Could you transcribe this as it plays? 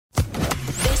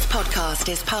podcast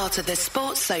is part of the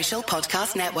Sports Social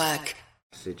Podcast Network.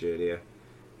 Message earlier.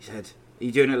 He said, "Are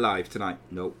you doing it live tonight?"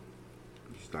 Nope.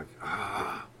 He's like,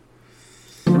 I've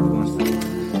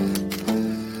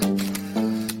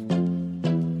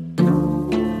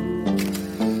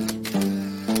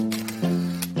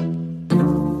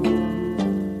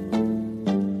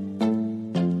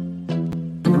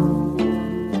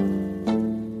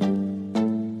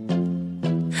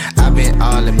been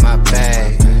all in my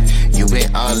bag. You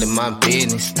been all in my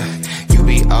business. You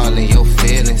be all in your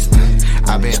feelings.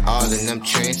 I've been all in them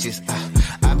trenches.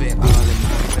 I've been all in my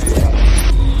bag.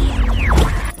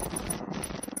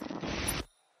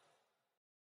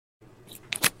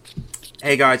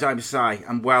 Hey guys, I'm Sai,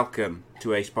 and welcome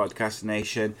to Ace Podcast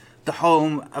Nation, the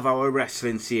home of our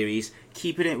wrestling series,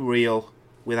 Keeping It Real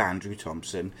with Andrew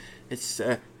Thompson.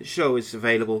 The show is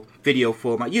available video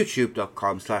format,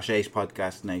 youtube.com/Ace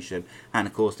Podcast Nation, and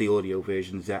of course the audio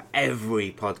versions are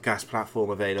every podcast platform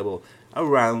available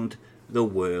around the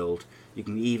world. You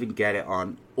can even get it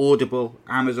on Audible,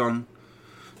 Amazon,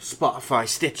 Spotify,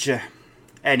 Stitcher,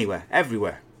 anywhere,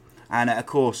 everywhere. And of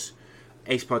course,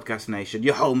 Ace Podcast Nation,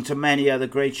 you're home to many other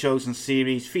great shows and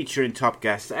series featuring top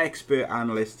guests, expert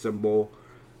analysts and more.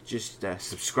 Just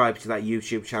subscribe to that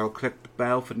YouTube channel, click the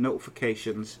bell for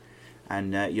notifications,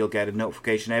 and you'll get a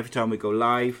notification every time we go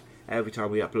live, every time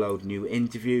we upload new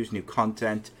interviews, new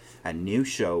content, and new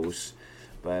shows.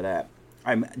 But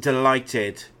I'm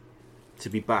delighted to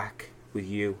be back with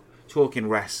you, talking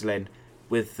wrestling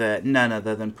with none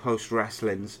other than Post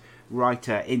Wrestling's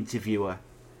writer, interviewer,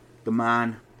 the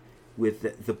man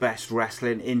with the best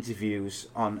wrestling interviews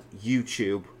on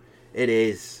YouTube. It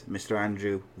is Mr.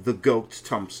 Andrew, the GOAT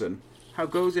Thompson. How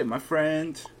goes it, my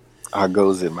friend? How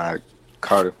goes it, my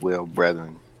Carterville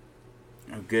brethren?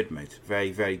 Oh, good, mate.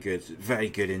 Very, very good. Very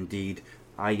good indeed.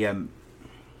 I'm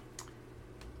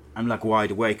like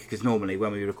wide awake because normally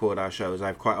when we record our shows,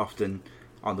 I've quite often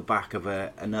on the back of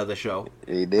another show.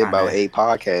 You did about 8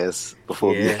 podcasts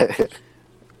before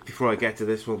before I get to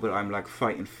this one, but I'm like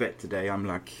fighting fit today. I'm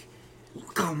like,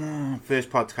 come on, first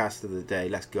podcast of the day,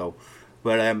 let's go.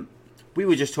 But we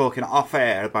were just talking off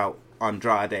air about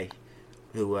Andrade,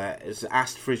 who has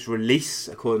asked for his release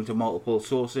according to multiple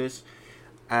sources.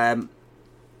 Not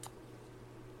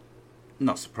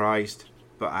surprised,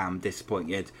 but I am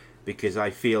disappointed because I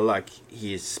feel like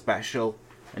he is special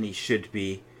and he should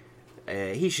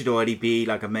already be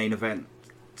like a main event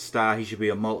star. He should be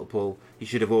he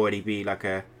should have already be like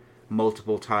a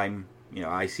multiple time,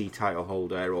 IC title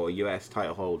holder or US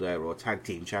title holder or tag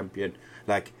team champion.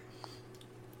 Like,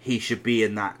 he should be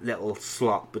in that little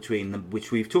slot between them,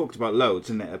 which we've talked about loads,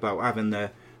 isn't it? About having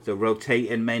the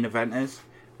rotating main eventers,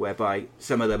 whereby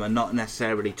some of them are not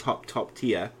necessarily top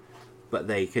tier, but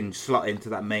they can slot into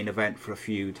that main event for a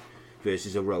feud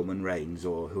versus a Roman Reigns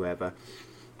or whoever.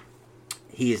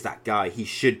 He is that guy. He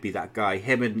should be that guy.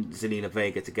 Him and Zelina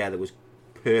Vega together was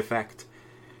perfect.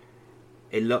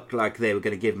 It looked like they were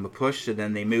going to give him a push, and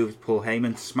then they moved Paul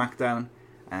Heyman to SmackDown,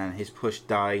 and his push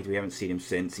died. We haven't seen him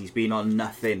since. He's been on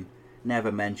nothing,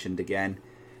 never mentioned again.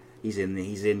 He's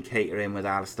in catering with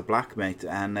Aleister Black, mate,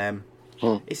 and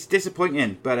it's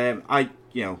disappointing. But the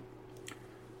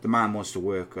man wants to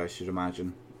work, I should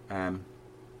imagine.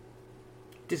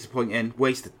 Disappointing.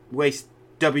 Waste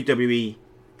WWE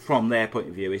from their point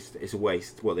of view. It's a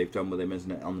waste what they've done with him,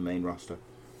 isn't it, on the main roster?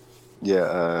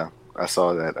 Yeah, I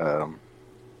saw that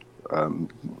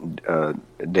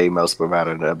Dave Meltzer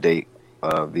provided an update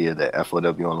via the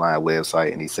FOW Online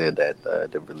website, and he said that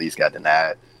the release got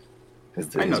denied.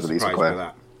 I'm not surprised by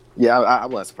that. Yeah, I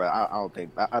wasn't surprised. I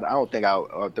think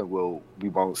we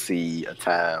won't see a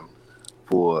time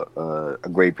for a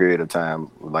great period of time,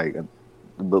 like,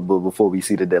 but before we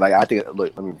see the day. Like, I think,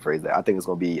 look, let me rephrase that. I think it's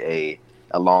gonna be a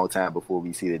long time before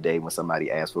we see the day when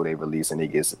somebody asks for their release and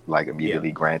it gets like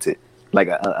immediately granted. Like,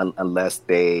 unless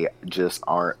they just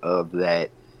aren't of that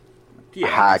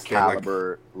high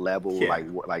caliber level,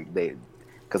 like they,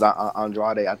 because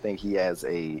Andrade, I think he has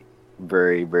a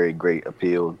very, very great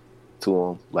appeal to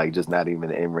him. Like, just not even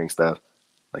the in-ring stuff.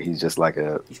 Like, he's just like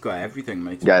he's got everything,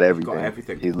 mate. He's got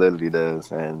everything. He literally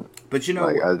does. And but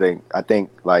like, I think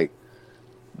like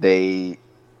the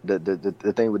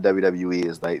thing with WWE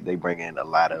is like they bring in a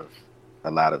lot of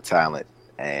talent,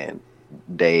 and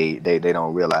they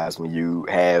don't realize when you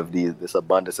have this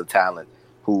abundance of talent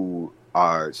who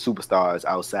are superstars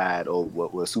outside or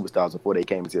were superstars before they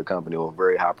came into your company, or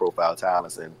very high profile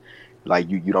talents, and like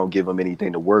you don't give them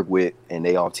anything to work with, and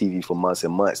they off TV for months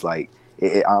and months. Like,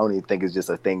 I don't even think it's just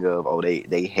a thing of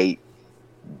they hate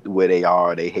where they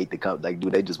are, they hate the company. Like,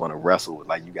 dude, they just want to wrestle.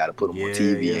 Like, you got to put them on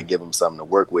TV and give them something to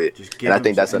work with. And I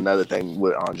think that's another thing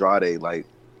with Andrade. Like,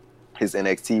 his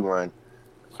NXT run,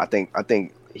 I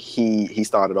think he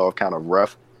started off kind of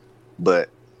rough, but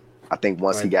I think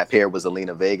once he got paired with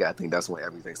Zelina Vega, I think that's when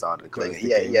everything started to click. He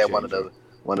had one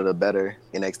of the better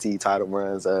NXT title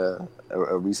runs a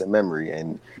recent memory,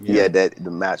 and he had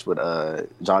the match with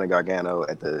Johnny Gargano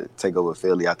at the Takeover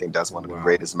Philly. I think that's one of the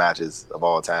greatest matches of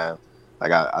all time.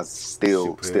 Like I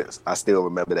still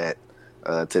remember that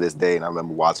to this day, and I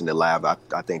remember watching it live. I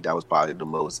think that was probably the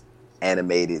most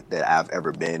animated that I've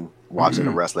ever been watching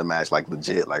a wrestling match. Like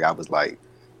legit, like I was like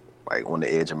on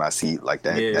the edge of my seat. Like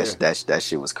that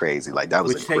shit was crazy. Like that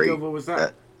was Which takeover was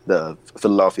that? The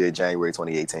Philadelphia, January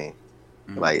 2018.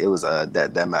 Like it was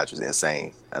that match was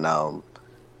insane, and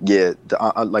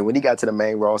like when he got to the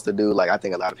main roster, dude, like I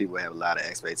think a lot of people have a lot of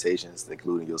expectations,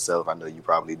 including yourself. I know you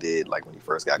probably did. Like when he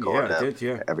first got called up,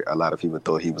 a lot of people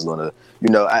thought he was gonna,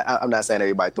 I'm not saying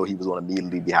everybody thought he was gonna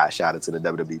immediately be hot shot into the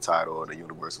WWE title or the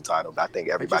Universal title, but I think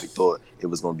everybody thought it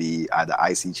was gonna be either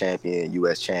IC champion,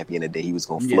 US champion, and then he was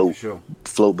gonna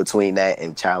float between that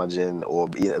and challenging or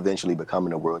eventually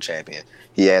becoming a world champion.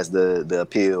 He has the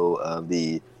appeal of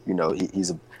the,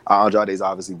 he's Andrade is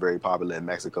obviously very popular in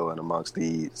Mexico and amongst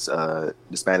the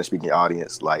Spanish-speaking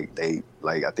audience. I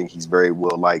think he's very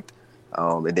well liked.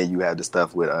 And then you have the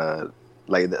stuff with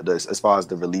as far as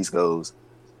the release goes.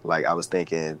 Like I was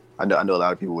thinking, I know a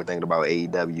lot of people were thinking about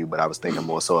AEW, but I was thinking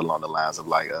more so along the lines of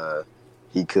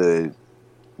he could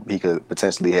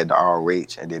potentially head to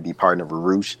ROH and then be partnered with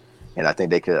Roosh, and I think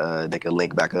they could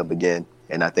link back up again.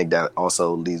 And I think that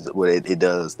also leads it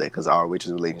does that because ROH's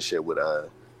relationship with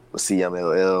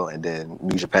CMLL and then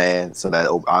New Japan, so that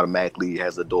automatically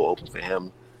has the door open for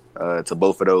him to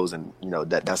both of those, and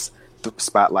that's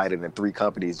spotlighted in 3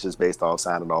 companies just based off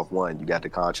signing off one. You got the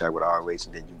contract with ROH,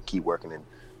 and then you keep working in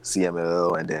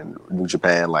CMLL and then New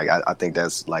Japan. Like I think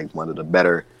that's like one of the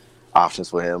better options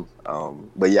for him.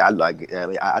 But yeah,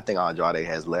 I think Andrade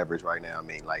has leverage right now. I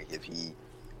mean, like if he,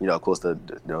 of course,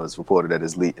 it's reported that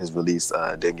his release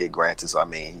didn't get granted. So I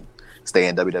mean, stay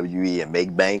in WWE and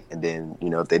make bank, and then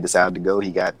if they decide to go, he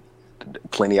got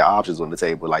plenty of options on the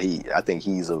table. Like I think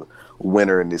he's a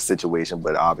winner in this situation,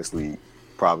 but obviously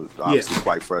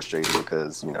quite frustrated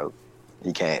because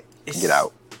he can't get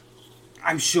out.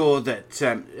 I'm sure that,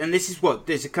 and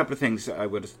there's a couple of things that I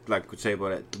would say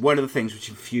about it. One of the things which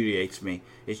infuriates me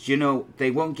is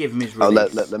they won't give him his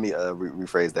release. Let me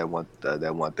rephrase that one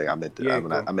thing. I meant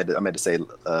to say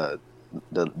the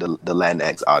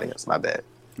Latinx audience. My bad.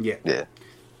 Yeah.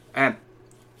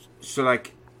 So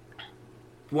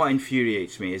what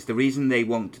infuriates me is the reason they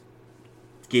won't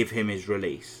give him his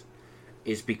release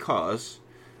is because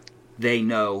they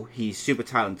know he's super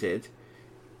talented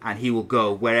and he will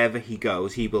go wherever he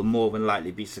goes. He will more than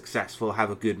likely be successful,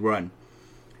 have a good run,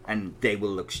 and they will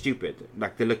look stupid.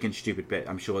 Like the looking stupid bit,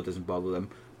 I'm sure it doesn't bother them,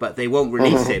 but they won't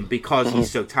release him because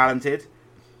he's so talented.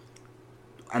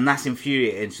 And that's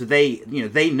infuriating. So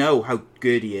they know how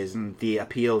good he is and the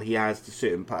appeal he has to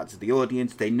certain parts of the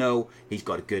audience. They know he's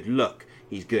got a good look.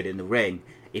 He's good in the ring.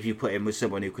 If you put him with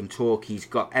someone who can talk, he's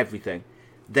got everything.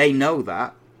 They know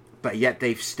that, but yet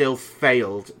they've still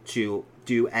failed to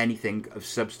do anything of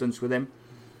substance with him.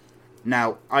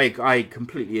 Now, I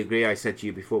completely agree. I said to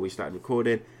you before we started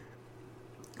recording,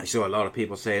 I saw a lot of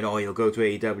people saying, he'll go to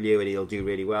AEW and he'll do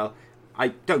really well. I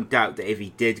don't doubt that if he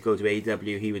did go to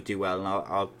AEW, he would do well, and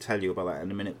I'll tell you about that in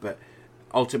a minute. But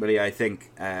ultimately, I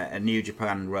think a New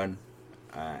Japan run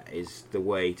is the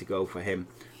way to go for him.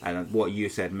 And what you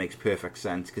said makes perfect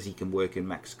sense because he can work in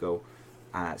Mexico.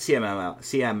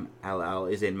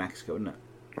 CMLL is in Mexico, isn't it?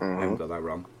 I haven't got that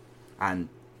wrong. And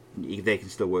they can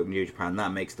still work in New Japan.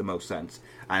 That makes the most sense.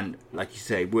 And like you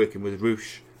say, working with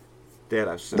Roosh, they'll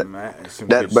have some good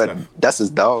stuff. But that's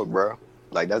his dog, bro.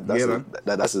 Like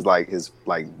that's his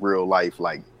real life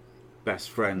best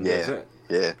friend. Is it?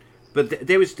 Yeah. But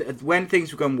there was when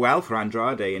things were going well for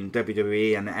Andrade in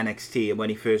WWE and NXT, and when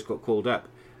he first got called up,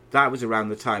 that was around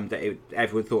the time that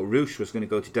everyone thought Roosh was going to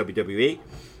go to WWE,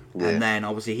 and then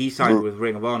obviously he signed with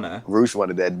Ring of Honor. Roosh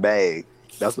wanted that bag.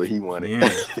 That's what he wanted.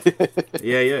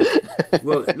 Yeah.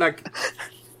 Well,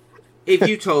 if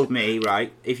you told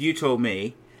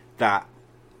me that.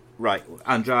 Right,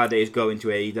 Andrade is going to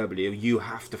AEW. You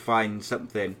have to find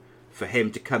something for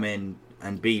him to come in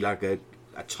and be like a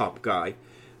top guy.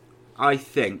 I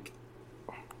think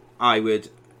I would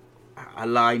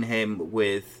align him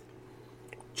with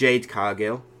Jade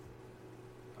Cargill.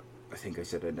 I think I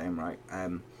said her name right.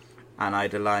 And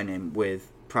I'd align him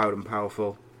with Proud and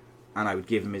Powerful. And I would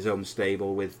give him his own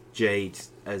stable with Jade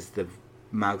as the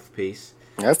mouthpiece.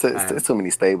 There's too many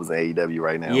stables in AEW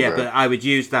right now. Yeah, bro. But I would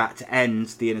use that to end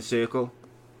the Inner Circle,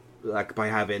 by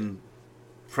having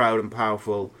Proud and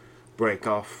Powerful break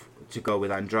off to go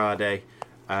with Andrade.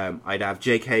 I'd have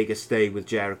Jake Hager stay with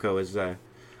Jericho as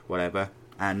whatever,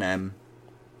 and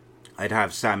I'd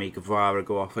have Sammy Guevara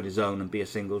go off on his own and be a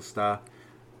single star,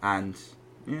 and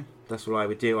yeah, that's what I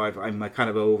would do. I'm kind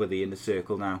of over the Inner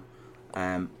Circle now.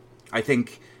 I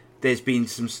think there's been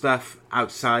some stuff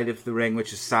outside of the ring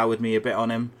which has soured me a bit on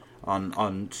him,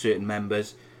 on certain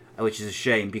members, which is a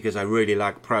shame because I really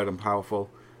like Proud and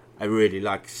Powerful. I really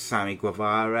like Sammy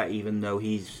Guevara, even though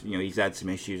he's had some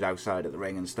issues outside of the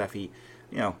ring and stuff. He,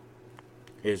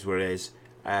 is what it is.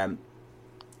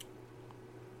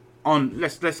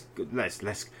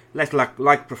 Let's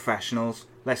like professionals.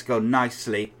 Let's go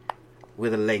nicely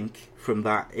with a link from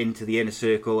that into the Inner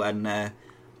Circle and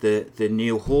the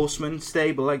new Horseman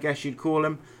stable, I guess you'd call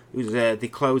him, who's the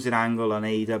closing angle on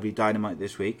AEW Dynamite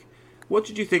this week. What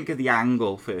did you think of the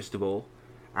angle, first of all?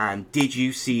 And did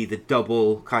you see the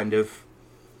double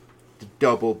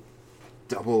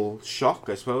shock,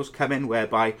 I suppose, come in,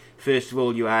 whereby, first of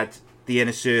all, you had the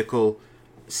Inner Circle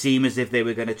seem as if they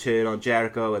were going to turn on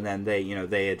Jericho, and then they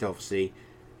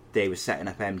were setting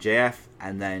up MJF,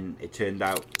 and then it turned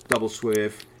out double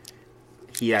swerve.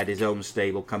 He had his own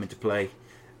stable come into play.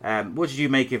 What did you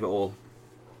make of it all?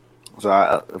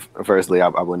 So, firstly, I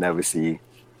will never see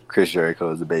Chris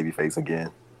Jericho as a babyface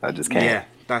again. I just can't. Yeah,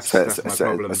 that's my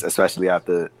problem. Especially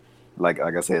after, like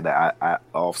I said, the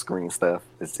off-screen stuff.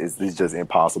 It's just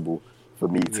impossible for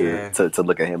me to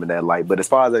look at him in that light. But as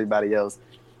far as everybody else,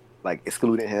 like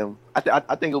excluding him,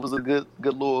 I think it was a good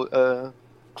little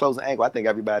closing angle. I think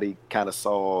everybody kind of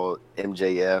saw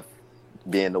MJF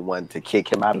being the one to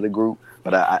kick him out of the group,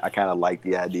 but I kind of like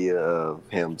the idea of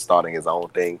him starting his own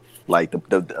thing. Like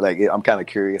I'm kind of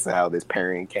curious of how this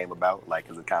pairing came about. Like,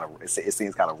 it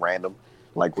seems kind of random.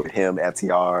 Like with him,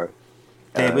 FTR,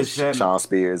 Sean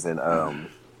Spears, and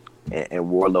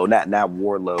Warlow. Not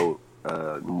Warlow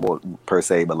more per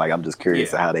se, but like I'm just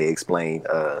curious of how they explain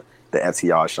the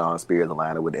FTR Sean Spears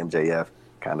aligning with MJF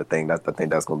kind of thing. I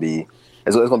think that's gonna be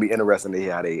it's gonna be interesting to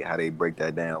hear how they break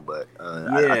that down. But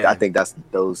I think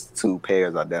those two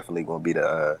pairs are definitely gonna be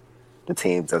the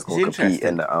teams that's gonna compete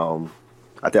in the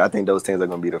I think those teams are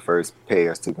gonna be the first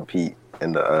pairs to compete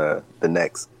in the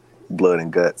next Blood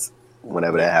and Guts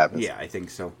whenever that happens. Yeah, I think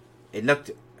so.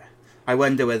 I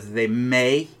wonder whether they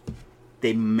may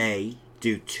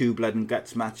do 2 Blood and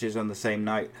Guts matches on the same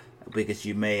night, because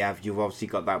you've obviously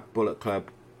got that Bullet Club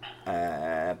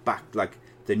back, like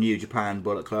the New Japan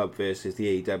Bullet Club versus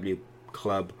the AEW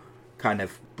club kind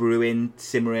of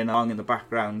simmering along in the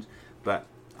background, but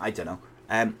I don't know.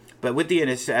 But with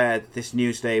this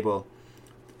new stable,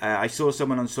 I saw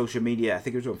someone on social media, I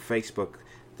think it was on Facebook,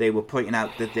 they were pointing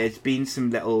out that there's been some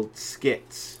little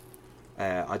skits.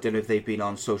 I don't know if they've been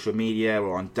on social media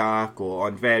or on Dark or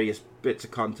on various bits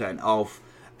of content of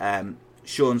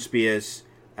Sean Spears,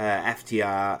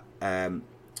 FTR,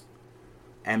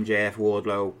 MJF,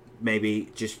 Wardlow, maybe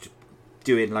just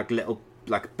doing little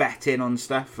betting on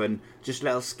stuff and just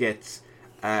little skits,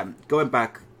 going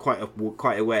back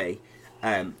quite a way.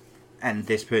 And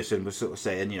this person was sort of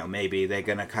saying, maybe they're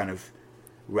going to kind of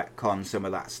retcon some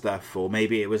of that stuff, or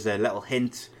maybe it was a little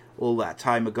hint all that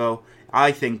time ago.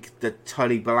 I think that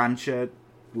Tully Blanchard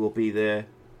will be the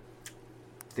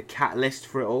catalyst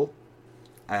for it all.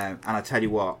 And I tell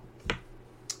you what,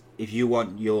 if you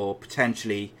want your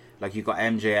potentially, like you've got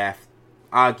MJF,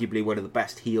 arguably one of the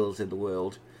best heels in the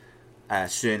world,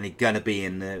 certainly going to be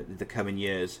in the coming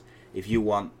years. If you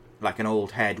want like an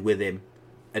old head with him,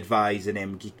 advising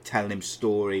him, telling him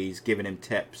stories, giving him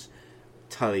tips,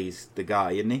 Tully's the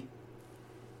guy, isn't he?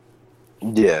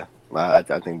 Yeah, I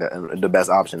think that the best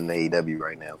option in AEW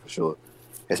right now for sure.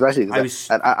 Especially because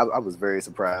I was very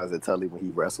surprised at Tully when he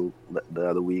wrestled the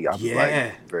other week. I was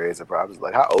very surprised. I was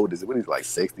like, how old is it? What is he, like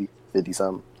 60, 50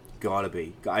 something? Gotta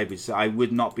be. I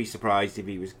would not be surprised if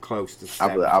he was close to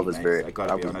 70. I was be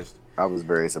honest. I was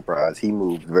very surprised. He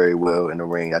moved very well in the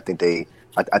ring. I think they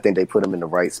put him in the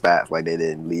right spots. Like they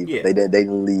didn't leave. Yeah. They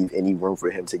didn't leave any room for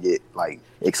him to get like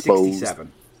exposed.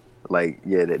 67. Like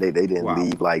they didn't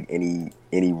leave like any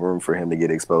room for him to get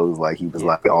exposed. Like he was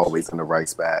always in the right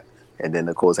spot. And then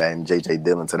of course having JJ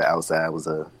Dillon to the outside was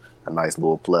a nice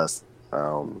little plus.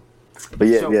 But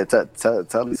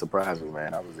Tully surprised me,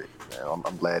 man.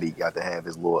 I'm glad he got to have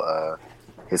his little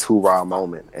his hoorah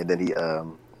moment. And then he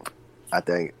I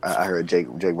think I heard Jake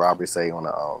Roberts say on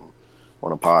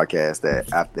a podcast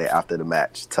that after the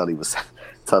match, Tully was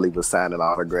signing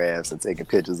autographs and taking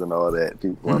pictures and all that.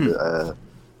 People wanted to,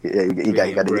 he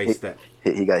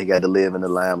got to live in the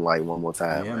limelight one more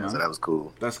time, man. So that was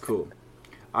cool. That's cool.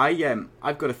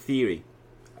 I've got a theory.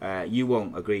 You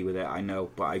won't agree with it, I know,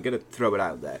 but I got to throw it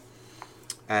out there.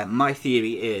 My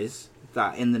theory is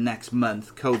that in the next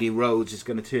month, Cody Rhodes is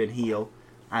going to turn heel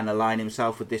and align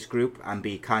himself with this group and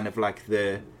be kind of like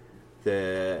the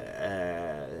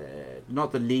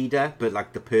not the leader, but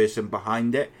like the person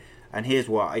behind it. And here's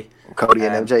why. Cody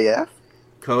and MJF?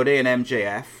 Cody and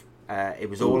MJF. It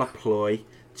was all a ploy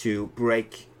to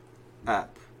break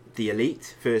up the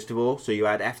Elite, first of all. So you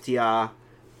had FTR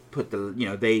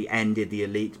they ended the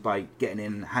Elite by getting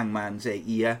in Hangman's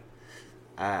ear.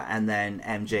 And then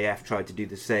MJF tried to do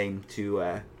the same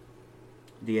to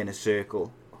the Inner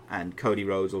Circle. And Cody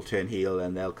Rhodes will turn heel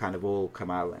and they'll kind of all come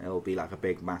out and it'll be like a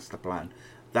big master plan.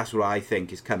 That's what I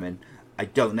think is coming. I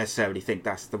don't necessarily think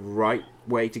that's the right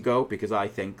way to go because I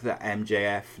think that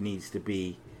MJF needs to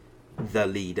be the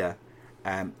leader.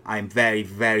 I'm very,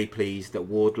 very pleased that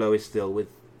Wardlow is still with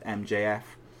MJF.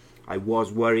 I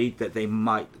was worried that they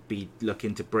might be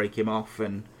looking to break him off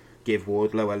and give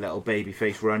Wardlow a little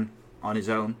babyface run on his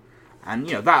own. And,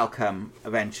 that'll come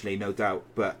eventually, no doubt.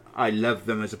 But I love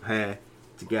them as a pair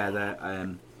together.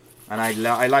 And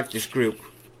I like this group.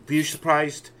 Were you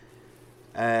surprised?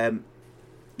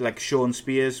 Like Sean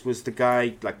Spears was the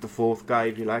guy, like the fourth guy,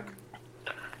 if you like?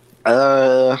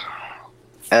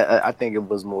 I think it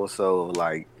was more so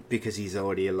like because he's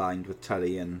already aligned with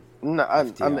Tully and no,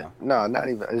 not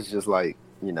even. It's just like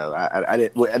I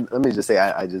didn't. Well, let me just say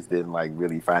I just didn't like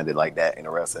really find it like that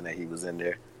interesting that he was in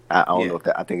there. I don't know if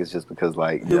that. I think it's just because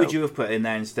like who would you have put in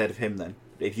there instead of him then?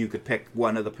 If you could pick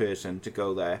one other person to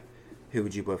go there, who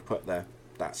would you have put there?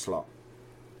 That slot.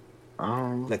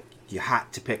 Like you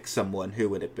had to pick someone. Who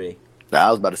would it be? I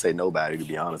was about to say nobody, to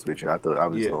be honest with you. I thought I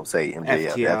was going to say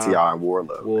MJF, FTR, and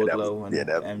Wardlow.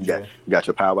 MJ. You got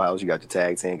your powerhouse, you got your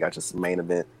tag team, got your main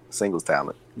event singles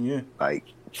talent. Yeah. Like,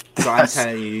 so I'm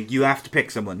telling you, you have to pick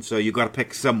someone. So you got to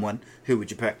pick someone. Who would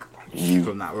you pick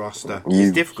from that roster?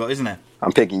 It's difficult, isn't it?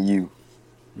 I'm picking you.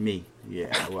 Me.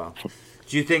 Yeah. Well,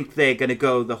 do you think they're going to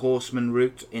go the Horseman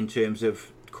route in terms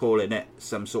of calling it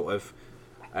some sort of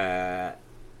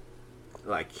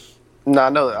like?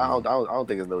 No, I don't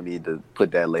think there's no need to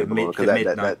put that label on because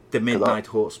the Midnight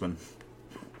Horseman.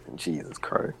 Jesus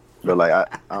Christ! But like,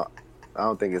 I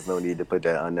don't think there's no need to put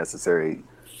that unnecessary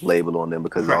label on them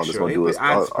because all it's going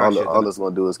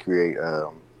to do is create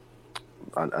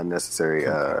unnecessary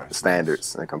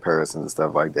standards and comparisons and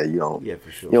stuff like that. You don't. Yeah, for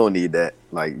sure. You don't need that.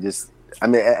 Like,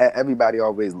 everybody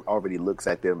already looks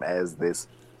at them as this.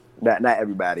 Not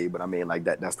everybody, but I mean, like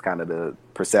that's kind of the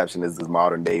perception is this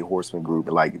modern day Horseman group,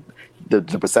 and like the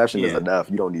perception is enough.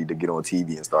 You don't need to get on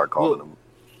TV and start calling them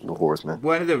the Horsemen.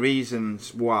 One of the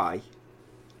reasons why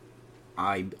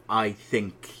I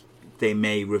think they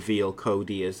may reveal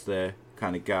Cody as the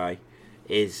kind of guy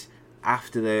is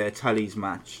after the Tully's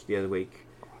match the other week.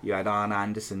 You had Arn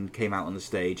Anderson came out on the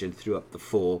stage and threw up the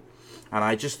 4, and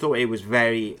I just thought it was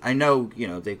very. I know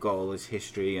they've got all this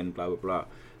history and blah blah blah.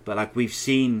 But like we've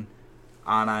seen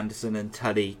Arn Anderson and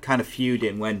Tully kind of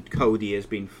feuding when Cody has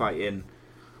been fighting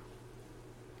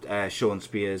Sean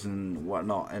Spears and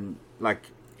whatnot, and like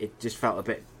it just felt a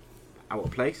bit out of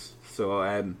place. So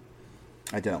I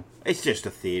don't know. It's just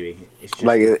a theory. It's just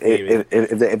like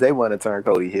if they want to turn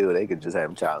Cody heel, they could just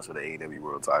have him challenge for the AEW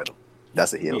World Title.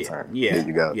 That's a heel turn. Yeah, there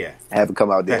you go. Yeah, have him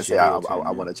come out there and say, "I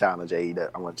want to challenge AEW.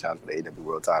 I want to challenge for the AEW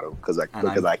World Title because I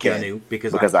can.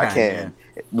 Because I can.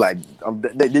 Yeah. Like,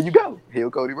 there you go. Heel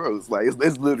Cody Rhodes. Like,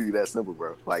 it's literally that simple,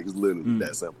 bro. Like, it's literally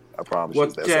that simple. I promise you,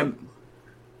 it's that simple.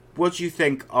 What do you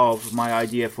think of my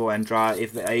idea for Andrade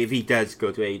if he does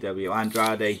go to AEW?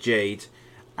 Andrade, Jade,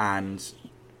 and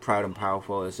Proud and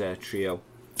Powerful as a trio.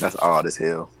 That's odd as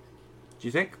hell. Do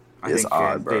you think? I think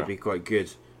they'd be quite good.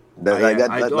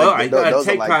 I'd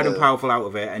take Proud and Powerful out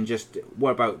of it and just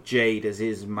what about Jade as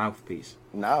his mouthpiece?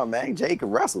 Nah, man, Jade can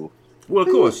wrestle. Well,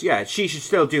 of course, yeah. She should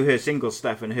still do her singles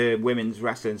stuff and her women's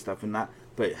wrestling stuff and that,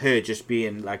 but her just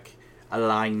being like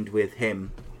aligned with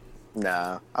him.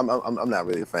 Nah, I'm not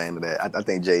really a fan of that. I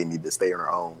think Jade need to stay on her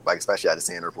own, like especially after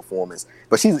seeing her performance.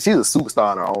 But she's a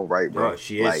superstar in her own right, bro.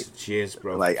 She is,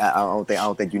 bro. Like I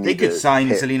don't think you need. They could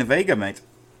sign Selena Vega, mate.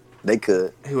 They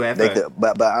could, whoever. They could,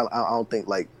 but I don't think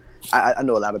like. I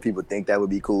know a lot of people think that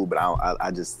would be cool, but I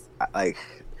just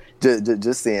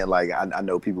saying like I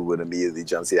know people would immediately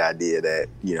jump to the idea that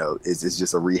it's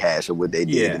just a rehash of what they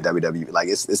did in WWE. Like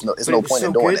it's no point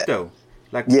in doing that. Though.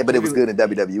 Like, but it was good in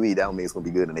WWE. That don't mean it's gonna be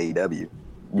good in AEW.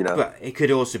 But it could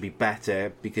also be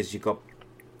better because you got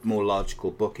more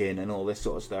logical booking and all this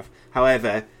sort of stuff.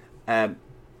 However, I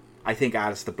think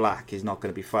Aleister Black is not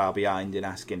going to be far behind in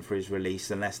asking for his release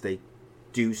unless they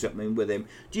do something with him.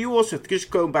 Do you also,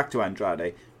 just going back to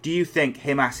Andrade, do you think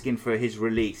him asking for his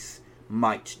release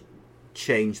might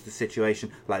change the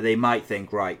situation? Like they might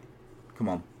think, right, come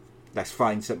on, let's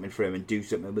find something for him and do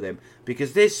something with him,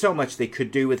 because there's so much they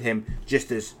could do with him.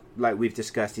 Just as like we've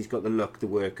discussed, he's got the look, the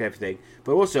work, everything,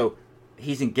 but also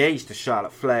he's engaged to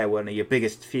Charlotte Flair, one of your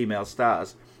biggest female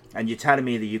stars, and you're telling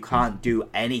me that you can't do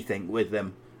anything with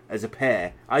them as a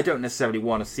pair. I don't necessarily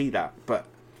want to see that, but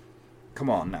come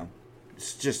on now,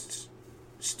 it's just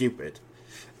stupid.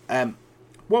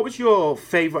 What was your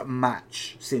favourite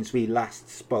match since we last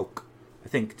spoke? I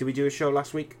think, did we do a show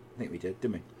last week? I think we did,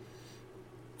 didn't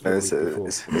we?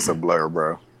 It's a blur,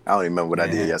 bro. I don't even remember what I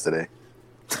did yesterday.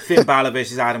 Finn Balor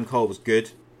versus Adam Cole was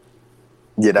good.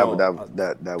 Yeah, that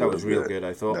was real good.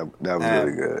 I thought that was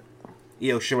really good.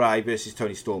 Io Shirai versus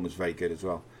Toni Storm was very good as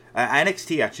well.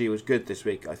 NXT actually was good this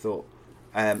week, I thought.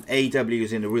 AEW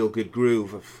is in a real good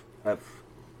groove of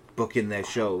booking their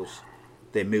shows.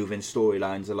 They're moving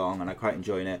storylines along, and I'm quite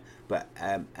enjoying it. But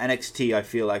NXT, I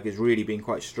feel like, has really been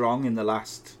quite strong in the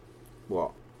last,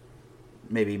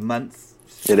 maybe month.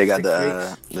 Yeah, they got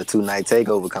the 2-night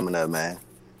takeover coming up, man,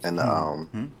 and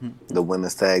the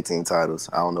women's tag team titles.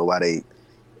 I don't know why they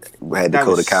had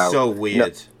Dakota Kai. So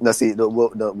weird. No, see,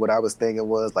 what I was thinking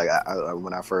was like,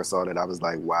 when I first saw that, I was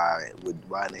like, why in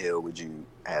the hell would you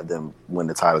have them win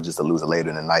the title just to lose it later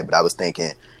in the night? But I was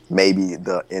thinking maybe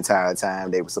the entire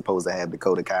time they were supposed to have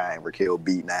Dakota Kai and Raquel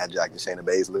beat Nia Jax and Shayna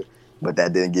Baszler, but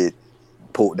that didn't get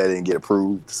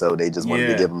approved. So they just wanted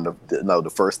to give them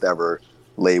the first ever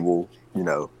label.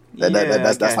 That's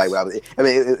like what I was. I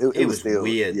mean, it was still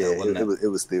weird. Yeah, though, it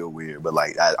was still weird. But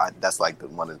like, that's like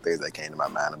one of the things that came to my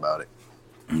mind about it.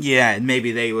 Yeah, and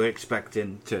maybe they were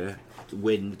expecting to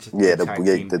win.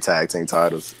 The tag team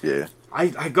titles. Yeah,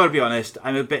 I gotta be honest.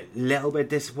 I'm little bit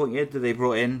disappointed that they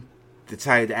brought in the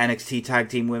NXT Tag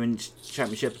Team Women's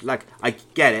Championship. Like, I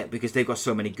get it because they've got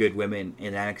so many good women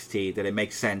in NXT that it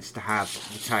makes sense to have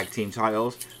the tag team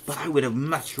titles. But I would have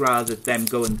much rather them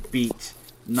go and beat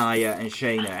Nia and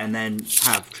Shayna and then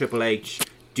have Triple H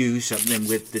do something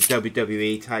with the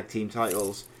WWE tag team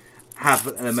titles, have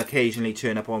them occasionally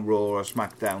turn up on Raw or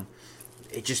SmackDown.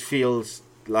 It just feels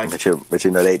like, but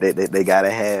they gotta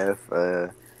have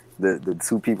the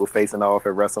two people facing off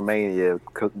at WrestleMania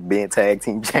being tag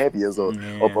team champions or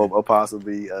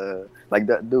possibly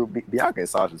Bianca and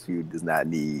Sasha's feud does not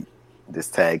need this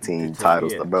tag team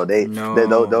titles, bro.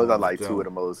 Those are like two of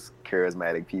the most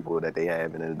charismatic people that they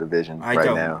have in the division right now. I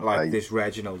don't like this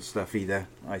Reginald stuff either.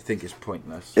 I think it's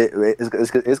pointless.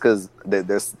 It's because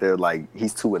they're like,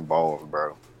 he's too involved,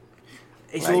 bro.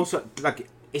 It's also like,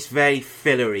 it's very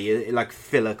fillery, like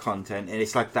filler content, and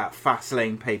it's like that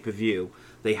Fastlane pay-per-view.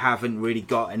 They haven't really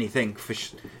got anything for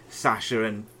Sasha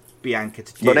and Bianca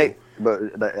to do. I'd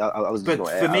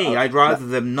rather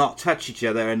them not touch each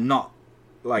other and not.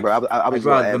 Like, bro, I'd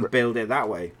rather them build it that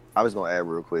way. I was going to add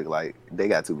real quick, like, they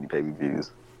got too many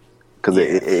pay-per-views. Because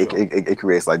it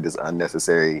creates, like, this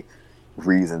unnecessary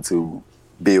reason to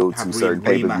build to certain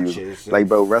pay-per-views. Like,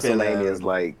 bro, WrestleMania is,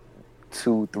 like,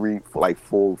 2, 3,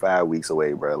 4, 5 weeks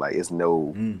away, bro. Like, it's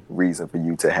no reason for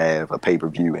you to have a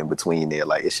pay-per-view in between there.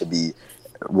 Like, it should be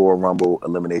Royal Rumble,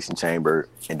 Elimination Chamber,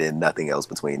 and then nothing else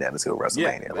between that until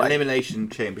WrestleMania. Yeah, Elimination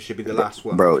Chamber should be the last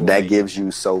one. Bro, that gives you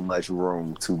so much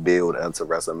room to build up to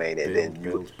WrestleMania.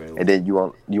 And then you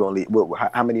only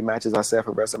how many matches I said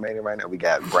for WrestleMania right now? We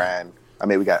got Brian. I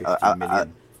mean, we got. I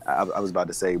was about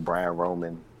to say Brian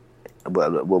Roman,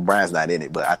 but Brian's not in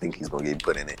it. But I think he's going to get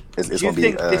put in it. Do you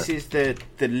think this is the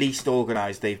least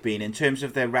organized they've been in terms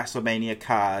of their WrestleMania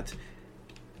card?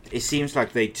 It seems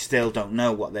like they still don't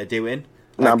know what they're doing.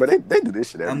 Nah, but they do this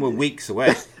shit every year. And we're weeks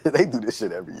away. They do this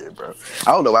shit every year, bro.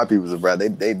 I don't know why people surprised.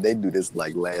 They do this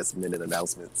like last minute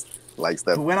announcements, like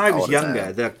stuff. But when I was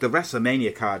younger, the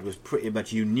WrestleMania card was pretty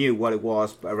much, you knew what it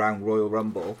was around Royal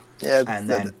Rumble. Yeah. And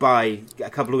then by a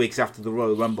couple of weeks after the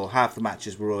Royal Rumble, half the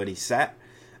matches were already set.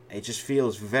 It just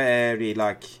feels very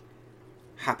like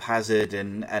haphazard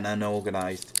and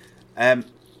unorganized.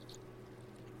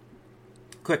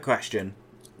 Quick question,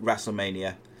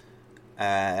 WrestleMania.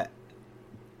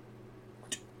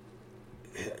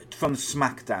 From the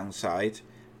SmackDown side,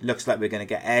 looks like we're going to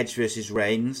get Edge versus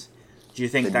Reigns. Do you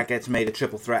think that gets made a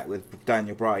triple threat with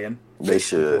Daniel Bryan? They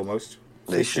should. Almost.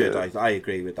 They should. I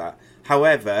agree with that.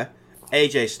 However,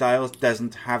 AJ Styles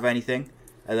doesn't have anything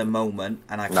at the moment,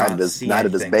 and I can't see anything. Neither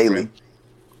does Bayley.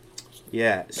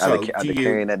 Yeah. So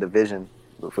carrying that division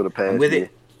for the past year.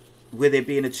 With it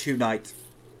being a 2-night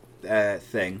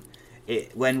thing,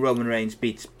 when Roman Reigns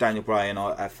beats Daniel Bryan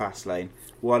at Fastlane,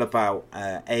 what about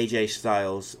AJ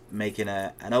Styles making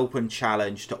an open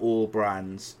challenge to all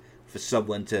brands for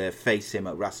someone to face him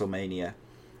at WrestleMania?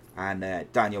 And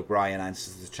Daniel Bryan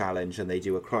answers the challenge, and they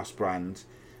do a cross-brand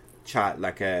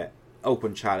like a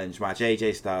open challenge match.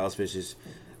 AJ Styles versus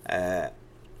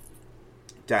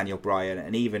Daniel Bryan,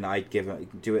 and even I'd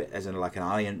do it as an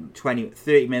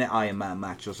 30-minute Iron Man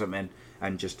match or something,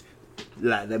 and just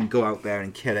let them go out there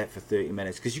and kill it for 30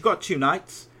 minutes. Because you've got 2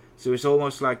 nights, so it's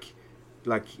almost like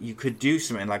you could do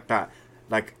something like that.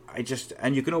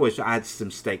 And you can always add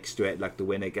some stakes to it, like the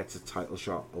winner gets a title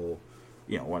shot or,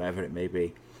 whatever it may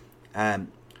be.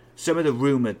 Some of the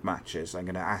rumoured matches I'm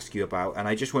going to ask you about, and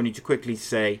I just want you to quickly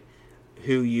say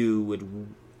who you would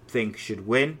think should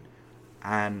win,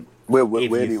 and where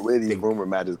these rumoured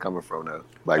matches coming from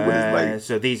though?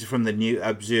 So these are from the New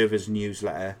Observer's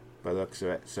newsletter, by the looks of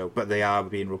it. So, but they are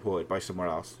being reported by somewhere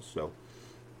else. So,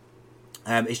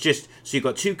 it's just you've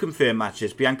got 2 confirmed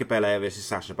matches: Bianca Belair versus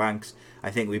Sasha Banks. I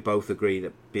think we both agree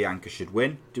that Bianca should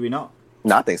win. Do we not?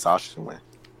 No, I think Sasha should win.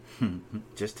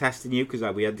 Just testing you, because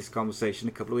we had this conversation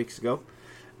a couple of weeks ago.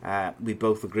 We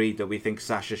both agreed that we think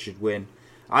Sasha should win.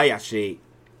 I actually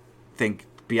think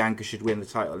Bianca should win the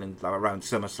title in around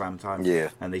SummerSlam time. Yeah.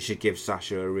 And they should give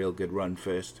Sasha a real good run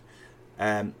first.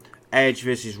 Edge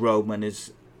versus Roman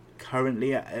is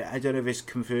currently, I don't know if it's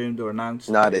confirmed or announced.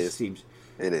 No, it is. It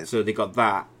is. So they got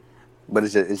that. But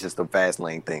it's just a fast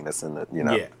lane thing that's in the,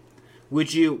 Yeah.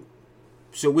 Would you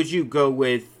go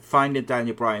with finding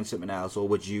Daniel Bryan something else, or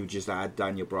would you just add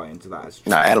Daniel Bryan to that?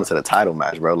 No, add him to the title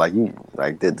match, bro.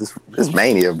 This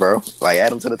Mania, bro.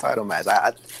 Add him to the title match.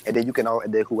 And then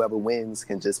and then whoever wins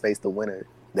can just face the winner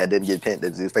that didn't get pinned.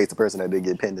 Just face the person that didn't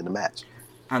get pinned in the match.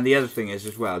 And the other thing is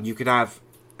as well, you could have,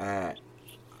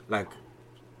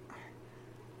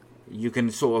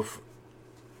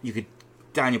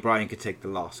 Daniel Bryan could take the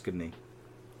loss, couldn't he?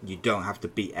 You don't have to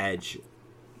beat Edge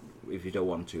if you don't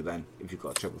want to. Then, if you've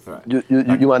got a triple threat,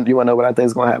 you want to know what I think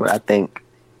is going to happen?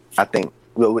 I think.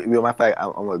 Well, matter of fact,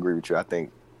 I'm gonna agree with you. I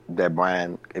think that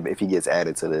Bryan, if he gets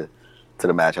added to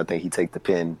the match, I think he take the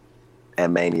pin at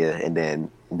Mania, and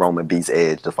then Roman beats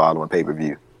Edge the following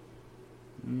pay-per-view.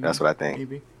 That's what I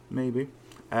think. Maybe.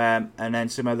 And then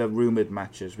some other rumored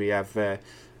matches. We have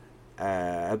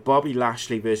Bobby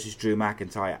Lashley versus Drew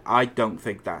McIntyre. I don't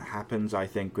think that happens. I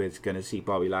think we're going to see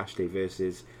Bobby Lashley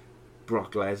versus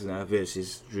Brock Lesnar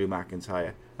versus Drew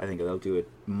McIntyre. I think they'll do a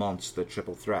monster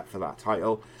triple threat for that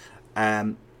title.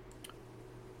 But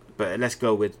let's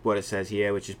go with what it says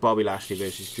here, which is Bobby Lashley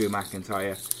versus Drew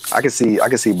McIntyre. I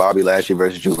can see Bobby Lashley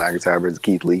versus Drew McIntyre versus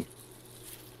Keith Lee.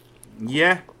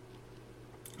 Yeah.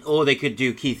 Or they could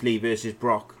do Keith Lee versus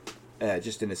Brock,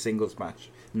 just in a singles match,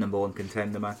 number 1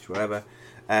 contender match, whatever.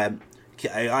 I'd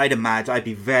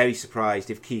be very surprised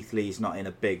if Keith Lee's not in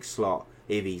a big slot,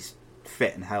 if he's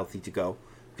fit and healthy to go,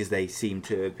 because they seem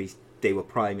to be. They were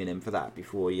priming him for that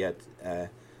before he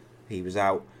was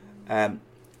out.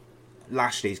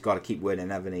 Lashley's got to keep winning,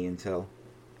 haven't he? Until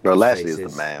Lashley is the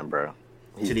man, bro.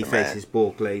 Until he faces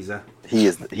Bork Laser. He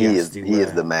is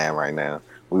the man right now.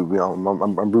 I'm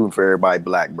rooting for everybody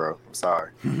black, bro. I'm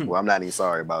sorry. Well, I'm not even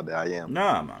sorry about that. I am.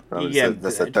 No, man.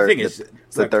 That's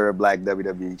the third black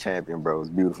WWE champion, bro. It's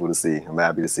beautiful to see. I'm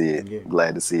happy to see it. Yeah.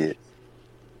 Glad to see it.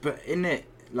 But isn't it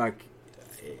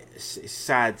it's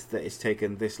sad that it's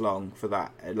taken this long for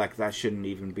that? That shouldn't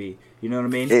even be. You know what I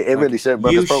mean? It really should.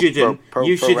 Bro. You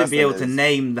shouldn't be able to is,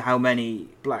 name how many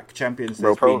black champions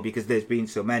there's been, because there's been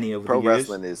so many over the years.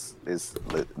 Pro wrestling is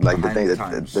like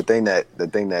the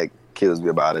thing that kills me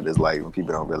about it is when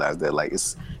people don't realize that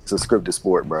it's a scripted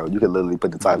sport, bro. You can literally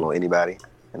put the title on anybody,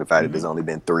 and the fact that there's only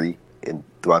been 3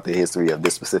 throughout the history of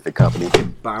this specific company,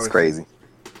 it's crazy.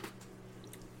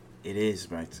 It is,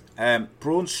 right.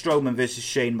 Braun Strowman versus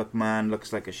Shane McMahon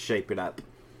looks like a shaping up.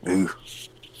 Ooh.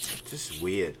 Just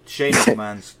weird. Shane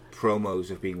McMahon's promos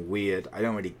have been weird. I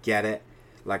don't really get it.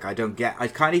 I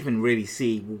can't even really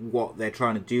see what they're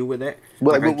trying to do with it.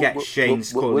 I get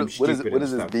Shane's calling him stupid. What is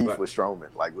his beef with Strowman?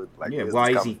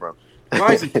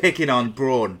 Why is he picking on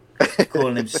Braun,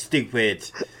 calling him stupid?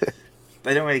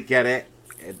 I don't really get it.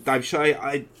 I'm sure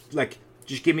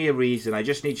just give me a reason. I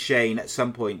just need Shane at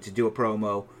some point to do a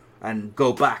promo and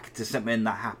go back to something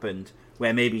that happened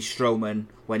where maybe Strowman,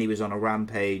 when he was on a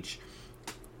rampage,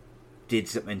 did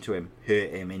something to him,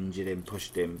 hurt him, injured him,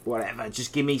 pushed him, whatever.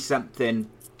 Just give me something.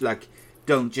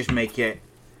 Don't just make it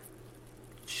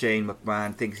Shane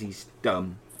McMahon thinks he's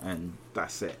dumb and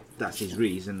that's it. That's his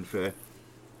reason for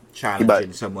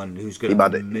challenging someone who's going to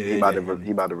murder him.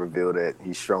 He about to reveal that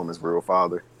he's Strowman's real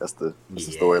father. That's the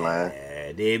storyline.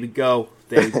 Yeah, there we go.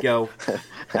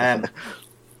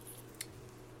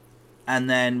 And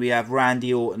then we have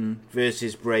Randy Orton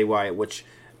versus Bray Wyatt, which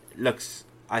looks,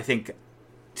 I think,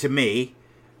 to me,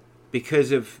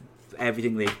 because of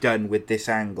everything they've done with this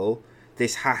angle,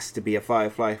 this has to be a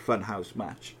Firefly Funhouse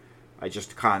match. I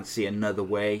just can't see another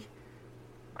way.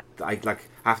 like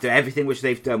after everything which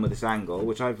they've done with this angle,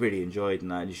 which I've really enjoyed,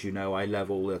 and as you know, I love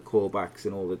all the callbacks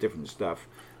and all the different stuff.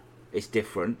 It's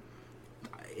different.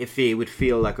 If it would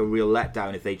feel like a real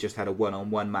letdown if they just had a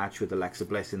one-on-one match with Alexa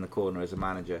Bliss in the corner as a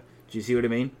manager. Do you see what I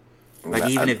mean?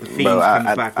 Like even if the Fiend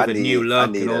comes back with a new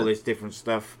look and all this different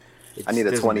stuff, I need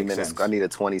a 20-minute. I need a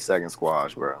 20-second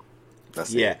squash, bro.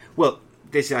 That's it. Well,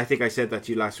 this I think I said that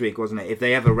to you last week, wasn't it? If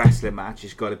they have a wrestling match,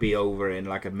 it's got to be over in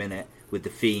like a minute with the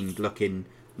Fiend looking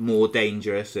more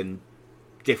dangerous and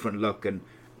different look, and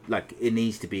like it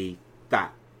needs to be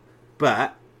that.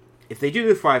 But if they do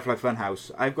the Firefly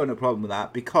Funhouse, I've got no problem with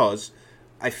that, because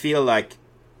I feel like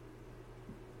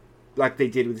they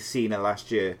did with Cena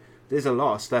last year, there's a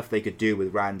lot of stuff they could do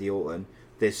with Randy Orton.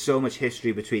 There's so much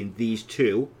history between these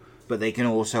two, but they can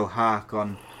also hark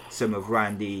on some of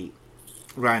Randy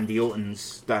Orton's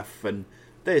stuff, and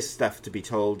there's stuff to be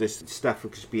told. There's stuff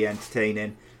that could be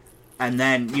entertaining. And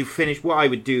then you finish. What I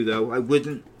would do, though, I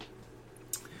wouldn't,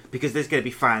 because there's going to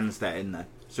be fans that in there.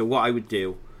 So what I would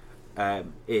do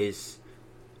is,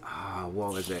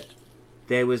 what was it?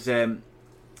 There was a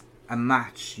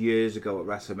match years ago at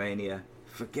WrestleMania.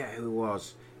 Forget who it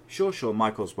was. Sure,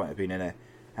 Michaels might have been in it.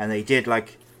 And they did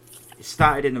it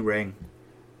started in the ring.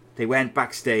 They went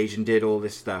backstage and did all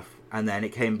this stuff. And then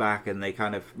it came back and they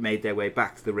kind of made their way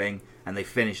back to the ring. And they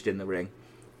finished in the ring.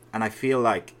 And I feel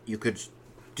like you could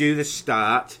do the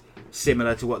start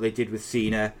similar to what they did with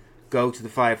Cena. Go to the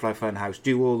Firefly Funhouse.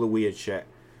 Do all the weird shit.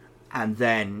 And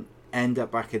then end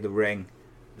up back in the ring.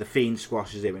 The Fiend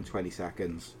squashes him in 20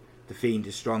 seconds. The Fiend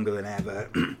is stronger than ever.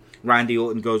 Randy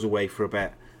Orton goes away for a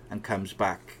bit and comes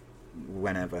back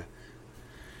whenever.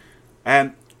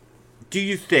 Do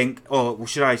you think, or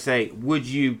should I say, would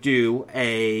you do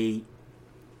a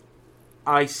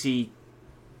IC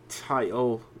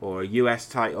title or a US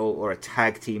title or a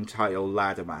tag team title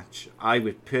ladder match? I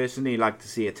would personally like to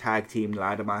see a tag team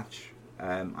ladder match.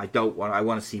 I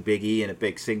want to see Big E in a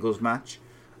big singles match,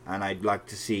 and I'd like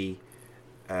to see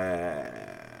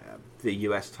the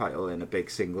US title in a big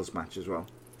singles match as well.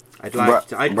 I'd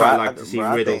quite like to see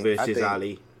Riddle versus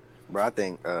Ali. Bro, I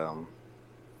think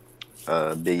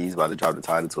Big E's about to drop the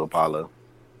title to Apollo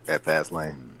at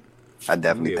Fastlane. I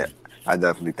definitely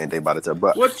think they about to.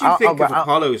 But what do you think of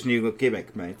Apollo's new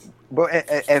gimmick, mate? But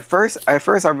at first, I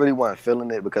really wasn't feeling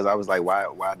it, because I was like,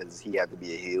 why does he have to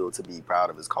be a heel to be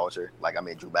proud of his culture? Like, I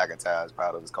mean, Drew McIntyre is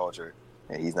proud of his culture,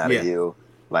 and he's not a heel.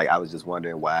 Like, I was just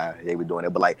wondering why they were doing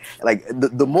it. But like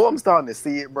the more I'm starting to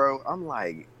see it, bro, I'm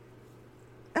like,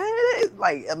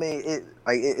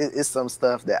 it's some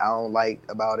stuff that I don't like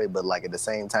about it, but like at the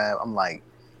same time, I'm like,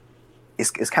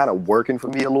 it's kind of working for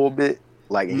me a little bit.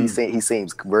 Like he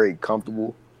seems very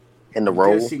comfortable in the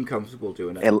role. He does seem comfortable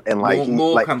doing it, and like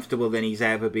more comfortable than he's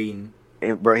ever been.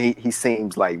 And bro, he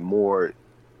seems like more,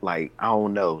 like, I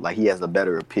don't know, like he has a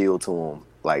better appeal to him.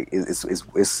 Like it's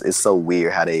so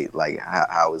weird how they like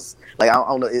how it's like, I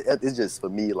don't know. It's just, for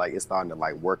me, like, it's starting to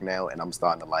like work now, and I'm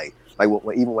starting to like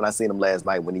even when I seen him last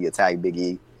night when he attacked Big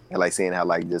E, and like seeing how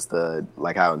like just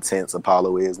like how intense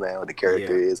Apollo is now, the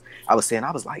character is. I was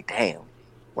like, damn,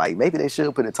 like maybe they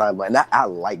should put a title on. I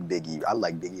like Big E. I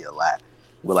like Big E a lot,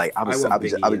 but like I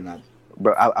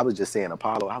was just saying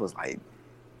Apollo. I was like,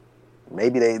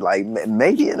 maybe it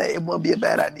wouldn't be a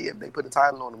bad idea if they put a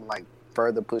title on him, like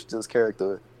further push this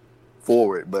character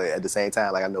forward. But at the same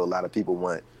time, like, I know a lot of people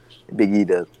want Big E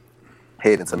to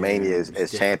head into Mania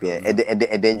as champion,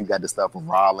 and then you got the stuff with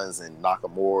Rollins and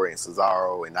Nakamura and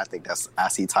Cesaro, and I think that's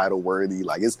IC title worthy.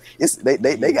 Like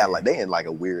they got like, they in like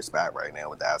a weird spot right now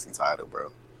with the IC title,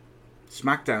 bro.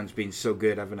 SmackDown's been so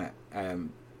good, haven't it?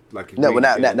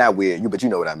 Not weird, but you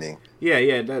know what I mean.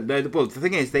 Yeah. The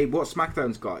thing is, what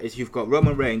SmackDown's got is you've got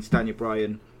Roman Reigns, Daniel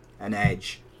Bryan, and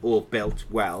Edge all built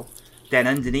well. Then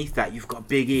underneath that, you've got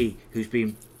Big E, who's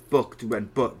been booked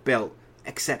and built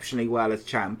exceptionally well as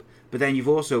champ. But then you've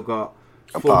also got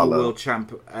former world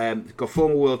champ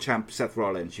Seth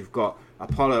Rollins. You've got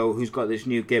Apollo, who's got this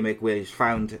new gimmick where he's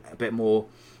found a bit more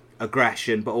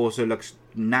aggression, but also looks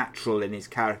natural in his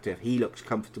character. He looks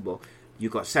comfortable.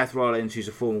 You've got Seth Rollins, who's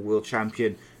a former world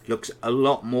champion, looks a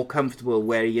lot more comfortable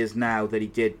where he is now than he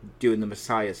did doing the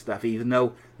Messiah stuff, even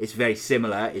though it's very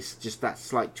similar. It's just that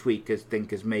slight tweak I think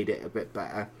has made it a bit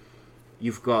better.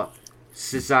 You've got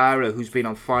Cesaro, who's been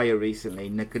on fire recently.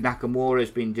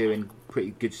 Nakamura's been doing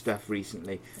pretty good stuff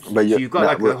recently. But so you've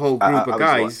got a whole group of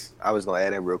guys. I was going to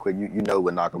add in real quick. You know,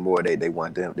 with Nakamura, they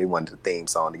want the theme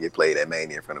song to get played at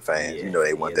Mania in front of fans. You know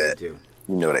they want that. They do.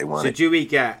 You know they want it. So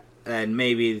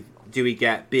do we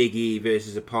get Big E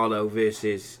versus Apollo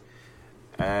versus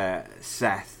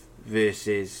Seth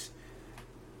versus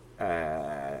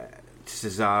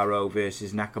Cesaro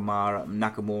versus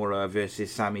Nakamura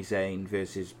versus Sami Zayn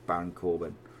versus Baron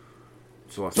Corbin.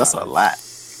 So that's a lot.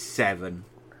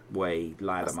 7-way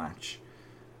ladder match.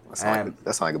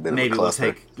 That's like a bit maybe of a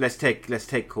cluster. let's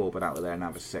take Corbin out of there and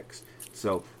have a 6.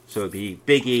 So it'd be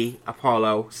Big E,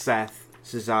 Apollo, Seth,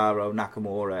 Cesaro,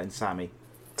 Nakamura, and Sami.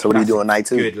 So what are you doing night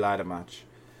 2? Good ladder match.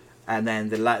 And then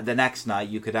the next night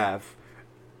you could have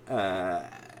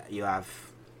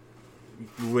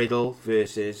Riddle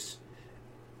versus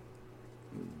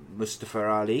Mustafa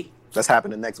Ali. That's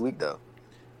happening next week though.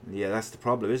 Yeah, that's the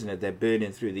problem, isn't it? They're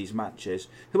burning through these matches.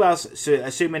 Who else? So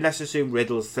let's assume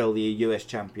Riddle's still the US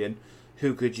champion.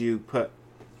 Who could you put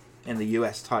in the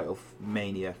US title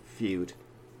Mania feud?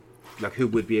 Like, who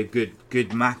would be a good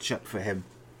matchup for him?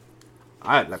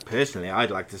 I'd like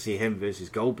to see him versus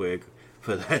Goldberg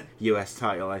for the US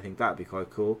title. I think that'd be quite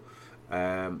cool.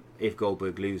 If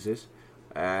Goldberg loses,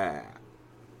 Riddle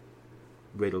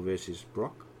versus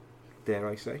Brock, dare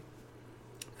I say,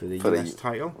 for the US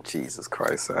title. Jesus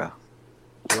Christ, sir.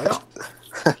 Why not?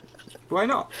 Why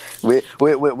not? We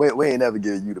ain't never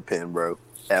giving you the pin, bro.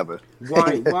 Ever.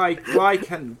 Why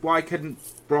couldn't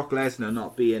Brock Lesnar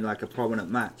not be in like a prominent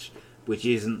match, which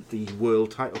isn't the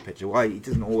world title picture? Why he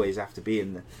doesn't always have to be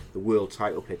in the world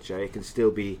title picture? It can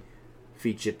still be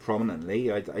featured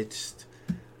prominently. I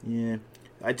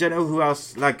don't know who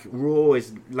else. Like Raw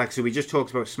is like, so we just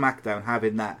talked about SmackDown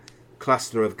having that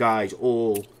cluster of guys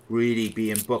all really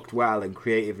being booked well and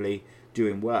creatively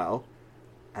doing well,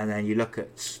 and then you look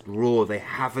at Raw, they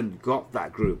haven't got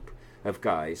that group of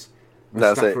guys.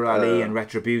 Mustafa Ali and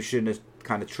Retribution is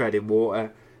kind of treading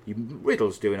water.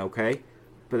 Riddle's doing okay,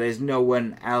 but there's no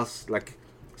one else. Like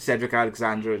Cedric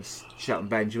Alexander and Shelton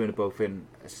Benjamin are both in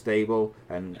a stable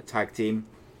and a tag team.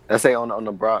 Let's say on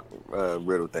the Brock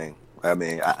Riddle thing. I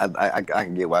mean, I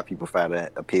can get why people find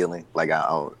that appealing. Like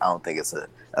I don't think it's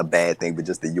a bad thing, but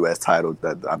just the U.S. title,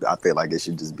 that I feel like it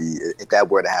should just be, if that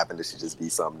were to happen, it should just be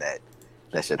something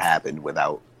that should happen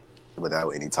without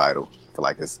any title. I feel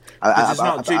like it's.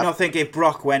 Do you not think if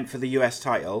Brock went for the U.S.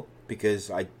 title, because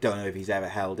I don't know if he's ever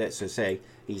held it, so say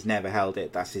he's never held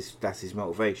it, that's his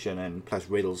motivation, and plus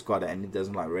Riddle's got it and he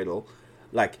doesn't like Riddle.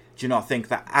 Like, do you not think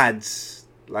that adds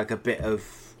like a bit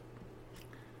of,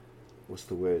 what's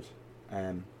the word?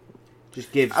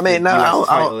 Just give. I mean, no,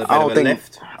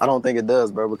 I don't think it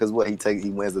does, bro. Because he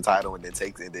wins the title and then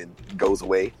takes it and then goes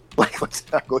away. Like,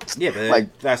 yeah, but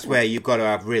like that's where you've got to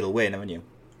have Riddle win, haven't you?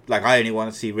 Like, I only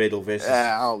want to see Riddle versus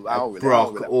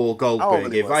Brock or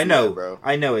Goldberg.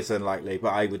 I know it's unlikely, but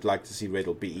I would like to see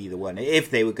Riddle beat either one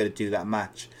if they were going to do that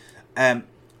match. And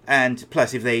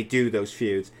plus, if they do those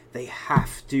feuds, they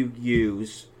have to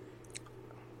use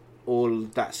all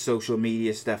that social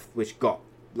media stuff, which got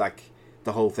like.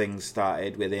 The whole thing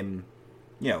started with him,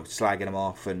 slagging him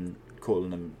off and calling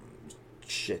him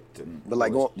shit. But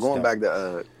like going back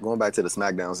to the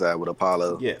SmackDown side with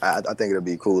Apollo, yeah, I think it'd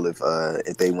be cool if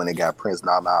they went and got Prince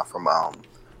Nana from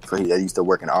he used to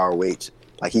work in ROH.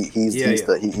 Like he used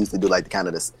to do like kind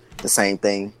of the same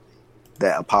thing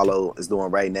that Apollo is doing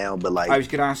right now. But like I was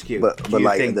gonna ask you, but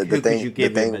like who could you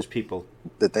give him as people?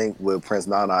 The thing with Prince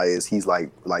Nana is he's like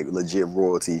legit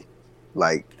royalty.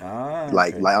 Like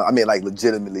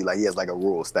legitimately, like he has like a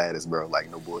royal status, bro. Like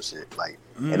no bullshit. Like,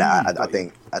 and I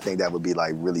think that would be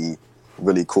like really,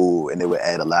 really cool, and it would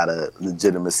add a lot of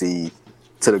legitimacy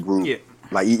to the group. Yeah.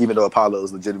 Like even though Apollo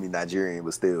is legitimately Nigerian,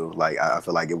 but still, like I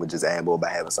feel like it would just add more by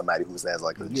having somebody who has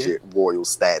like legit royal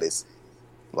status.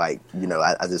 Like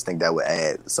I just think that would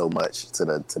add so much to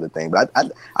the thing. But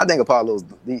I think Apollo's.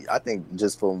 I think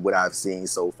just from what I've seen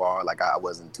so far, like I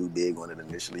wasn't too big on it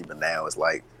initially, but now it's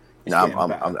like.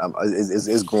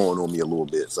 It's growing on me a little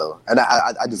bit. So, and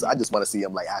I just want to see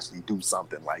him like actually do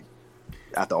something like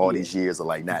after all these years of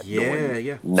like not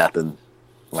doing nothing.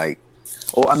 Like,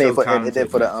 I mean, for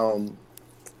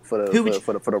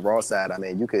the Raw side, I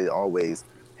mean, you could always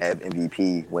have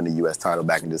MVP win the U.S. title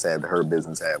back and just have the Hurt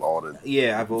Business have all the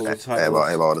have all the titles.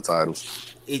 Have all the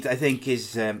titles. I think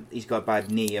he's got a bad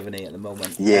knee, haven't he, at the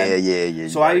moment? Yeah.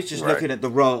 So I was just looking at the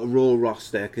Raw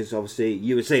roster because obviously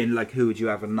you were saying like who would you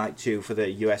have on night 2 for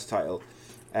the US title?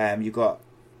 You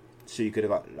could have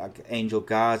got like Angel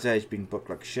Garza. He's been booked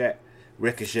like shit.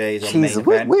 Ricochet's on main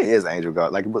event. Where is Angel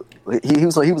Garza? Like he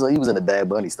was in the Bad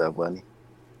Bunny stuff, wasn't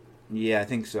he? Yeah, I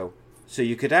think so. So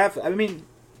you could have. I mean,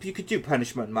 you could do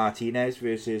Punishment Martinez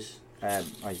versus. I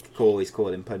always call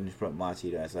him Punishment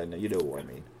Martinez. I know you know what I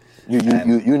mean.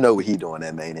 You know what he doing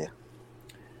that Mania.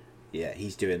 Yeah,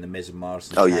 he's doing the Miz and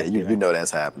Morrison. Oh yeah, you know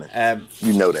that's happening.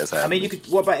 You know that's happening. I mean, you could.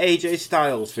 What about AJ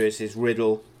Styles versus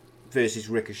Riddle versus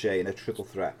Ricochet in a triple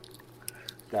threat?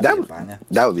 That'd be a banger.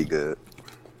 That would be good.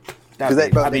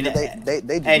 Because they just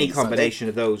any need combination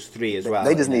of those three as well.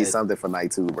 They just need something for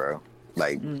night 2, bro.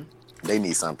 Like they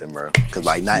need something, bro. Because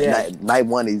like night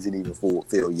 1 isn't even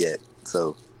fulfilled yet.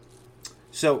 So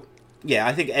yeah,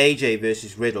 I think AJ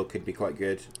versus Riddle could be quite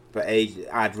good. But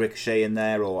add Ricochet in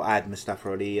there or add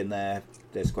Mustafa Ali in there.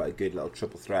 There's quite a good little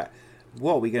triple threat.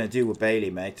 What are we going to do with Bayley,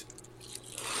 mate?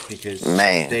 Because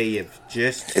they have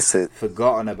just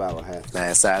forgotten about her.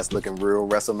 Man, Side's looking real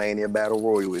WrestleMania Battle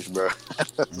Royal-ish, bro.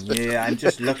 Yeah, I'm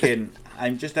just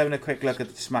having a quick look at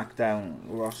the SmackDown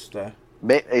roster.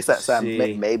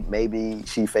 Maybe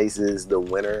she faces the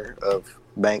winner of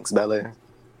Banks Belair.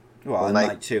 Well, on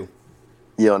night 2.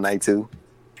 Yeah, on night 2.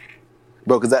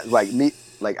 Bro, because that's like me.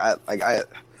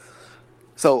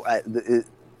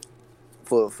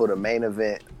 For the main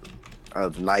event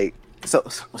of night. So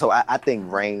I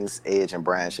think Reigns, Edge, and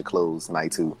Bryan should close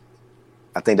night 2.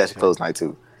 I think that should close night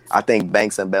 2. I think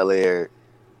Banks and Belair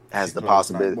has the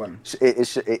possibility.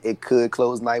 It could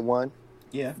close night 1.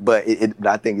 Yeah. But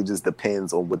I think it just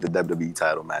depends on what the WWE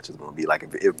title match is going to be. Like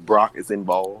if Brock is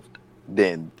involved,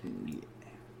 then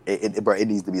it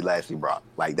needs to be Lashley Brock.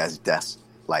 Like that's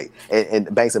like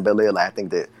and Banks and Belair. Like I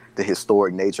think that the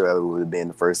historic nature of it would have been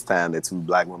the first time that 2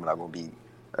 black women are going to be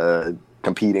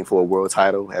competing for a world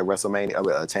title at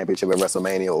WrestleMania, a championship at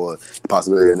WrestleMania, or the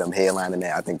possibility of them headlining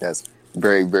that. I think that's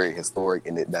very, very historic,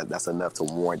 and that's enough to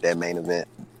warrant that main event.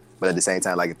 But at the same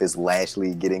time, like if it's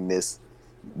Lashley getting this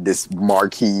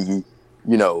marquee,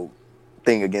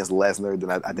 thing against Lesnar,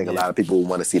 then I think a lot of people will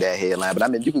want to see that headline. But I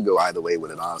mean, you could go either way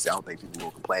with it. Honestly, I don't think people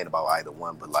will complain about either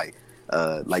one. But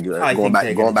going back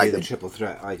to the triple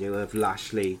threat idea of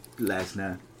Lashley,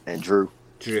 Lesnar, and Drew.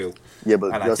 Yeah,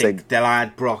 but I think they'll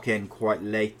add Brock in quite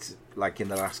late, like in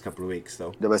the last couple of weeks,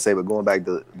 though. But going back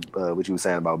to what you were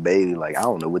saying about Bayley, like I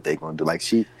don't know what they're gonna do. Like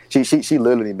she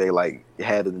literally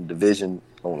had the division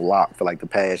on lock for like the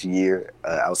past year,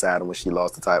 outside of when she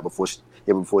lost the title before she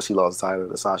lost the title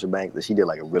to Sasha Banks. That she did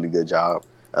like a really good job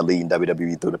of leading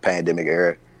WWE through the pandemic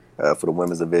era for the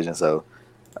women's division. So.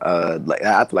 I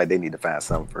feel like they need to find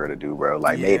something for her to do, bro.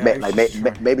 Like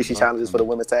maybe she challenges for the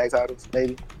women's tag titles,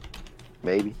 maybe.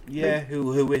 Yeah,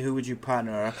 who would you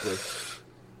partner her up with?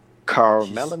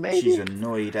 Carmella, maybe. She's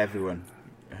annoyed everyone.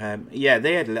 Yeah,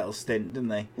 they had a little stint, didn't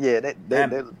they? Yeah,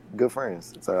 they're good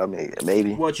friends. So I mean,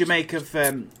 maybe. What do you make of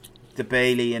the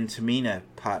Bayley and Tamina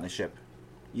partnership?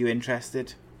 You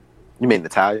interested? You mean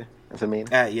Natalya and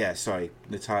Tamina? Yeah, sorry,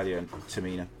 Natalya and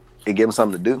Tamina. It give them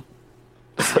something to do.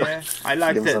 Yeah, I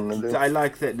like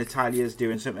that Natalia's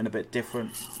doing something a bit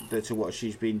different to what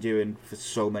she's been doing for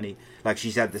so many. Like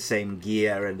she's had the same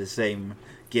gear and the same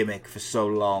gimmick for so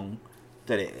long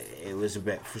that it was a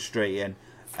bit frustrating.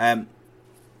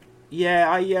 Yeah,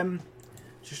 I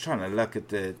just trying to look at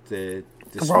the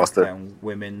SmackDown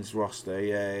women's roster.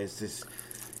 Yeah, it's just.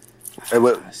 I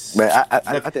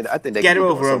think they get her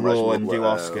over on Raw and do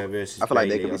Oscar versus. I feel like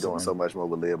they could be doing so much more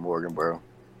with Liv Morgan, bro.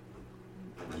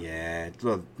 Yeah,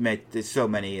 well, mate, there's so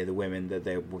many of the women that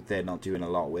they're not doing a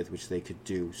lot with, which they could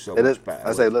do so much better.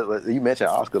 I say, look, you mentioned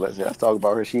Oscar. Let's talk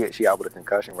about her. She out with a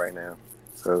concussion right now.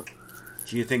 So,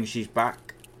 do you think she's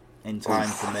back in time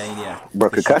for Mania?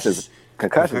 Bro, concussions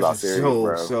are serious,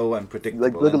 bro. So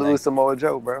unpredictable. Look at Samoa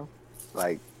Joe, bro.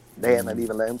 Like they haven't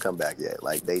even let him come back yet.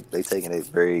 Like they taking it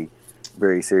very,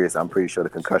 very serious. I'm pretty sure the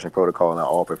concussion protocol in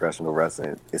all professional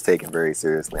wrestling is taken very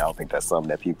seriously. I don't think that's something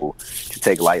that people should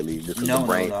take lightly just because the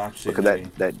brain, because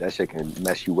that shit can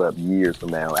mess you up years from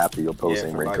now after your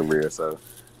post-ring career. So,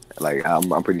 like,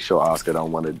 I'm pretty sure Oscar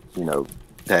don't want to,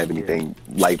 have anything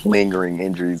like lingering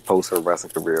injuries post her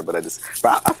wrestling career. But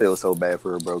I feel so bad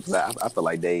for her, bro, because I feel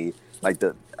like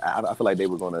I feel like they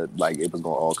were gonna it was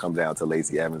gonna all come down to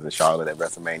Lacey Evans and Charlotte at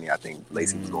WrestleMania. I think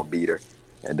Lacey was gonna beat her.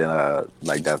 And then,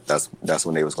 that's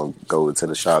when they was gonna go to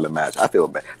the Charlotte match. I feel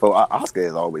bad. But Oscar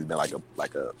has always been like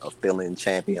a fill-in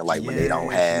champion. Like when they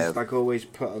don't have, like always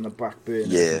put on the back burner.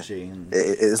 Yeah,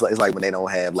 it's like when they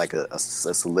don't have like a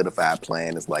solidified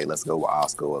plan. It's like let's go with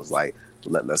Oscar. It's like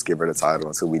let's give her the title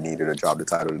until we need her to drop the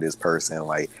title to this person.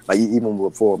 Like even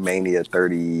before Mania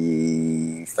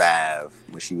 35,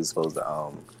 when she was supposed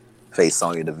to face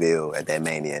Sonya Deville at that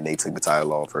Mania, and they took the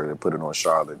title off her and put it on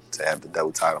Charlotte to have the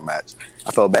double title match.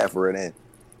 I felt bad for her then.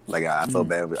 Like I felt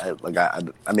bad.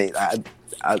 I mean,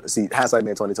 see, hindsight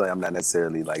being 2020, I'm not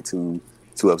necessarily like too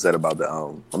upset about the.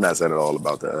 I'm not upset at all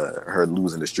about the her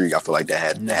losing the streak. I feel like that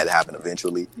had to happen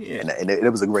eventually. Yeah. And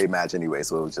it was a great match anyway.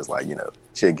 So it was just like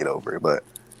she'll get over it. But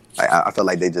I feel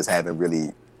like they just haven't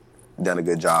really done a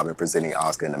good job in presenting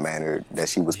Asuka in the manner that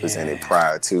she was presented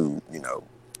prior to. You know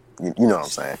what I'm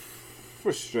saying.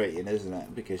 Frustrating, isn't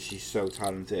it? Because she's so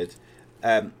talented.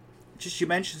 Just you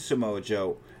mentioned Samoa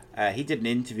Joe. he did an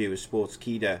interview with Sports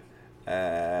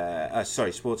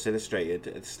Illustrated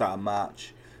at the start of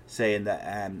March, saying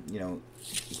that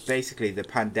basically the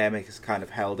pandemic has kind of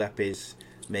held up his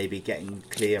maybe getting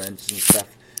clearance and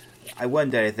stuff. I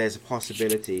wonder if there's a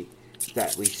possibility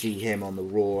that we see him on the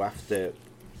Raw after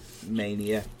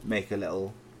Mania make a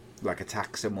little, like,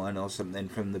 attack someone or something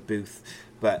from the booth,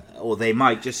 or they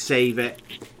might just save it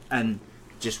and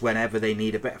just whenever they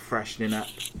need a bit of freshening up,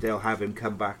 they'll have him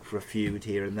come back for a feud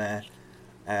here and there.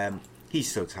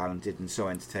 He's so talented and so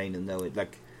entertaining, though.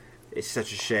 It's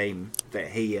such a shame that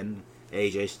he and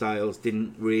AJ Styles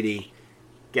didn't really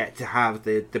get to have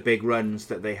the big runs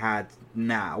that they had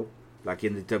now, like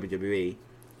in the WWE,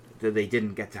 that they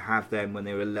didn't get to have them when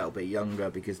they were a little bit younger,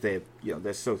 because they're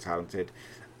so talented.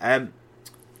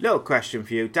 Little question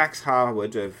for you. Dax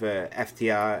Harwood of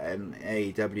FTR and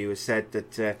AEW has said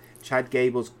that Chad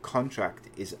Gable's contract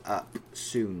is up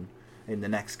soon, in the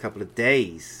next couple of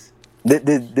days.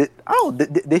 Did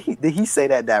he say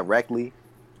that directly?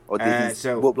 Or did he,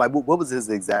 what was his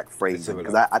exact phrasing?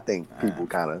 Because I think people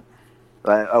kind of,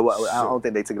 I don't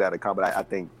think they took it out of account, but I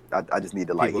think I just need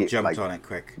to people jumped on it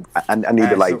quick. I need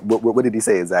to what did he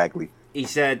say exactly? He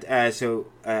said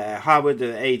Harwood, the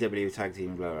AEW tag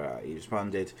team, blah, blah, blah. He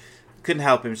responded, couldn't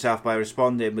help himself by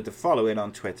responding with the following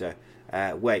on Twitter: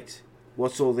 wait,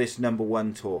 what's all this number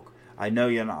one talk? I know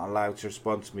you're not allowed to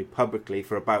respond to me publicly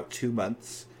for about 2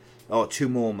 months, or 2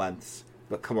 more months,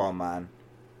 but come on, man.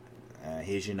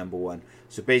 Here's your number one.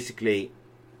 So basically,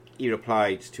 he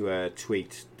replied to a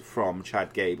tweet from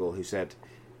Chad Gable, who said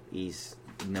he's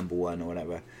number one or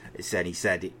whatever. He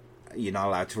said you're not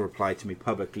allowed to reply to me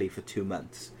publicly for 2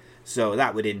 months. So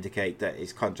that would indicate that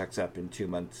his contract's up in 2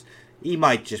 months. He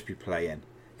might just be playing,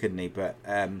 couldn't he? But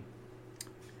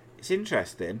it's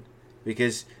interesting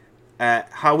because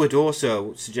Howard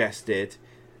also suggested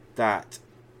that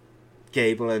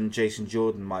Gable and Jason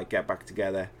Jordan might get back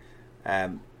together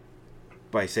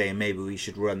by saying maybe we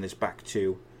should run this back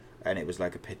too. And it was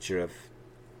like a picture of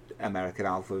American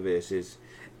Alpha versus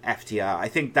FTR. I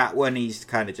think that one he's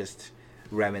kind of just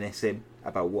reminiscing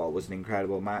about what was an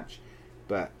incredible match.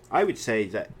 But I would say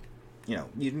that,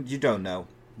 you don't know.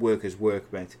 Workers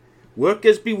work, mate.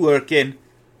 Workers be working.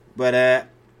 But,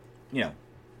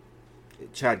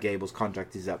 Chad Gable's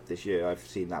contract is up this year. I've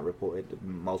seen that reported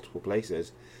in multiple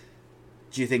places.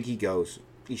 Do you think he goes?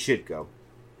 He should go.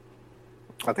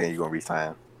 I think he's going to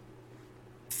resign.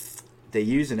 They're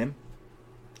using him.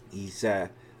 He's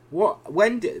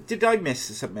when did I miss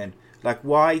something? Like,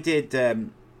 why did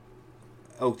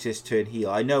Otis turn heel?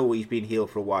 I know he's been heel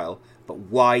for a while, but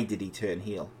why did he turn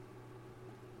heel?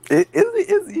 Is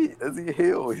he a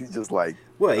heel? Or he's just like,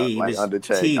 well, he was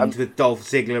teamed with Dolph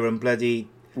Ziggler and bloody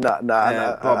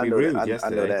Bobby Roode yesterday. I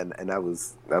know that, and that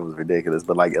was ridiculous.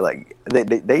 But like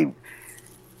they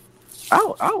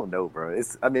I don't know, bro.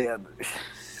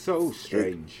 So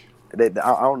strange. I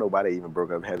don't know why they even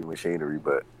broke up Heavy Machinery,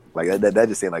 but like that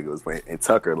just seemed like it was when. And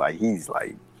Tucker, like, he's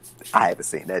like, I haven't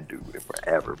seen that dude in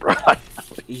forever, bro.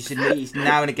 he's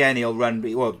now and again he'll run.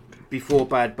 Well, before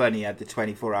Bad Bunny had the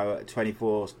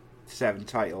 24/7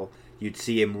 title, you'd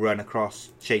see him run across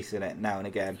chasing it now and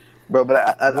again. Bro,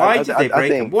 but why did they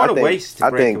break him? What a waste to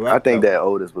break him up. I think that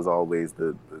Otis was always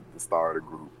the star of the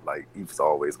group. Like, he was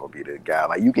always gonna be the guy.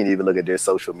 Like, you can even look at their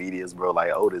social medias, bro.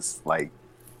 Like, Otis, like,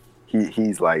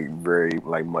 he's like very,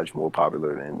 like, much more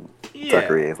popular than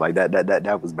Tucker is. Like,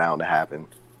 that was bound to happen.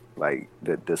 Like,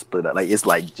 the split up. Like, it's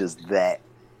like just that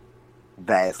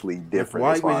vastly different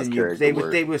as far as character they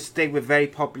were very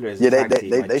popular as a tag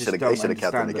team. They should have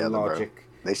kept them together, bro.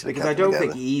 They should have because I don't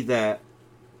think either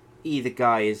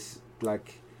guy is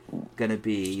like gonna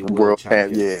be world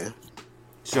champion. Yeah.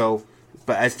 So,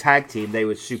 but as tag team, they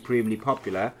were supremely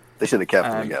popular. They should have kept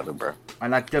them together, bro.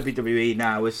 And like WWE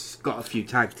now has got a few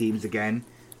tag teams again,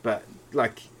 but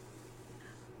like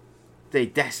they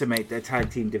decimate their tag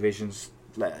team divisions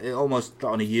like almost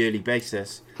on a yearly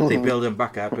basis. They build them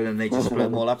back up and then they just split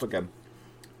them all up again.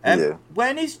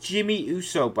 When is Jimmy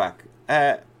Uso back?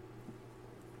 But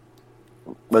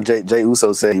Jay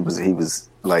Uso said he was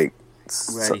like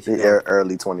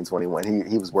early 2021.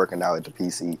 He was working out at the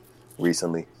PC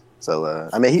recently. So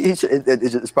I mean,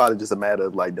 it's probably just a matter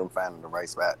of like them finding the right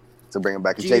spot to bring him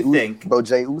back. Do you think? Bro,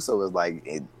 Jay Uso is like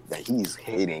he's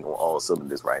hitting on all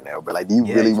cylinders right now. But like, do you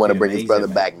really want to bring his brother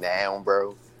back now,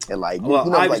 bro? And like,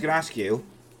 well, I was going to ask you,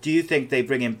 do you think they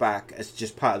bring him back as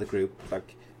just part of the group,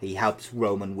 like he helps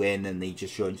Roman win and he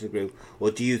just joins the group, or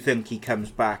do you think he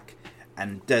comes back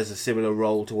and does a similar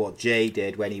role to what Jay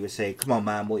did when he was saying, "Come on,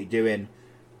 man, what are you doing?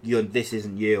 This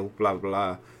isn't you," blah blah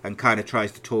blah, and kind of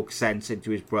tries to talk sense into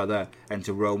his brother and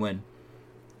to Roman,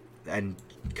 and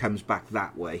comes back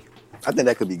that way. I think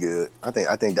that could be good. I think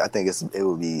it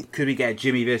would be. Could we get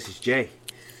Jimmy versus Jay?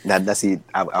 Now see,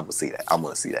 I would see that. I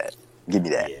want to see that. Give me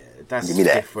that. Yeah, that's Give me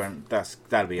that. different.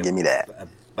 That'll be Give me that. a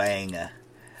banger.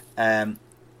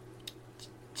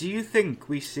 Do you think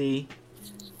we see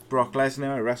Brock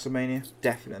Lesnar at WrestleMania?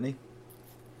 Definitely.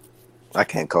 I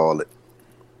can't call it.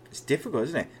 It's difficult,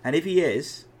 isn't it? And if he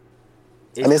is,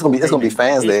 I mean, it's gonna be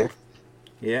fans there.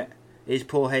 Yeah. Is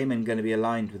Paul Heyman going to be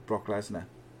aligned with Brock Lesnar?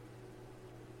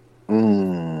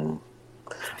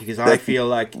 Because I feel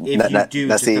like if you do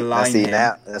just align him,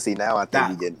 now I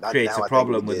think that creates a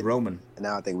problem with Roman.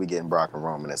 Now I think we getting Brock and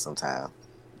Roman at some time.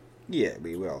 Yeah,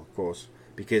 we will, of course,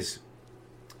 because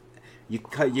you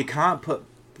can't put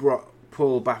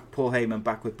Paul Heyman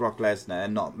back with Brock Lesnar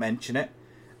and not mention it.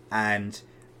 And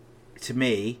to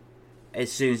me,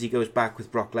 as soon as he goes back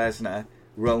with Brock Lesnar,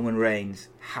 Roman Reigns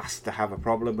has to have a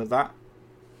problem with that.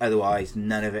 Otherwise,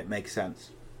 none of it makes sense.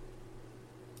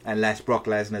 Unless Brock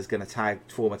Lesnar is going to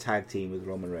form a tag team with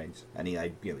Roman Reigns, and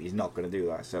he's not going to do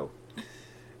that. So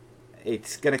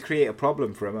it's going to create a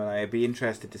problem for him, and I'd be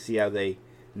interested to see how they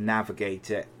navigate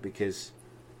it, because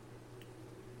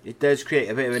it does create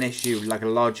a bit of an issue, like a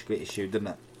logical issue, doesn't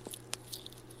it?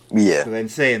 Yeah. So then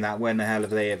saying that, when the hell have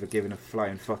they ever given a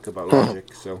flying fuck about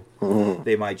logic? So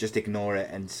they might just ignore it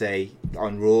and say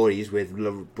on Raw he's with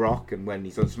Brock, and when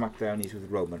he's on SmackDown he's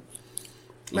with Roman.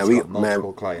 He's got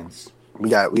multiple clients. We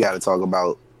got to talk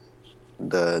about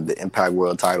the Impact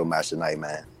World Title match tonight,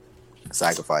 man.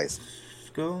 Sacrifice.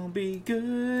 It's gonna be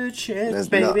good shit,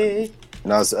 baby.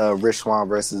 No, it's Rich Swann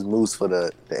versus Moose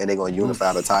and they're gonna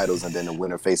unify the titles, and then the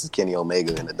winner faces Kenny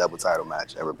Omega in a double title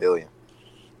match at Rebellion.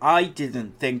 I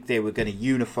didn't think they were going to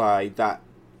unify that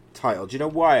title. Do you know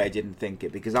why I didn't think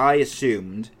it? Because I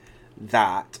assumed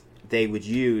that they would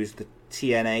use the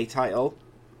TNA title.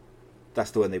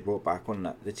 That's the one they brought back, wasn't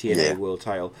it? The TNA World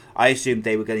title. I assumed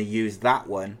they were going to use that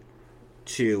one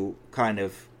to kind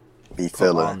of be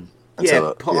filler.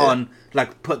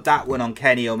 Put that one on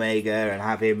Kenny Omega and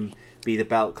have him be the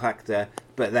belt collector,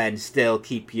 but then still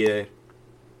keep your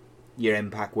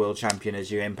Impact World Champion as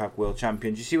your Impact World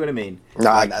Champion. Do you see what I mean? No,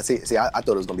 I thought it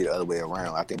was going to be the other way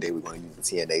around. I think they were going to use the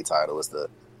TNA title as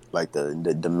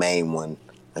the main one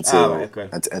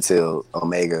until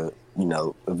Omega,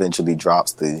 eventually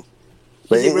drops the.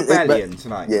 Is it Rebellion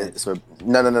tonight? Yeah,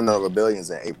 no. Rebellion's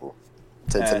in April.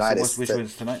 Which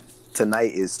one's tonight?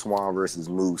 Tonight is Swann versus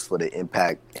Moose for the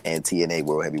Impact and TNA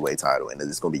World Heavyweight title, and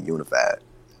it's going to be unified.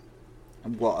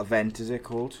 And what event is it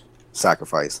called?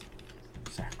 Sacrifice.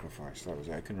 That was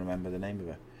it. I couldn't remember the name of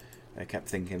it. I kept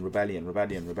thinking Rebellion.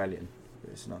 But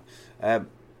it's not.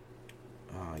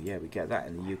 We get that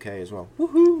in the UK as well.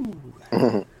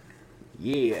 Woohoo!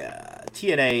 Yeah,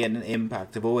 TNA and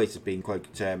Impact have always been quite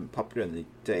popular in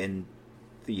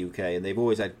the UK, and they've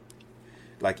always had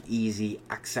like easy,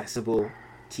 accessible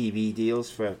TV deals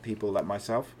for people like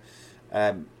myself.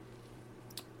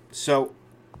 So,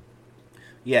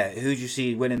 who do you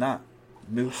see winning that?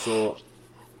 Moose or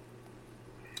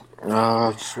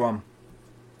Swann?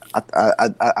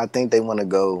 I think they want to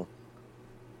go.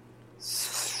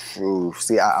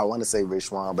 See, I want to say Rich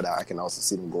Swann, but I can also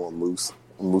see them going Moose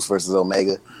versus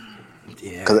Omega.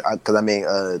 Yeah. Because I mean,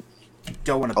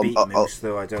 don't want to beat Moose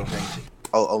though. I don't think.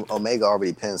 Omega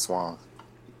already pinned Swann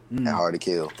at Hard to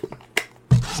Kill.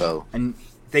 So. And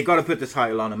they got to put the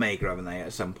title on Omega, haven't they?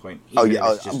 At some point.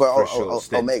 Omega's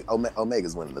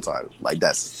winning the title. Like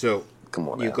that's. So. Come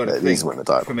on, you've got to think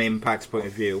from Impact's point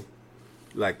of view,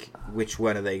 like which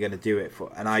one are they going to do it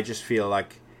for? And I just feel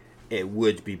like it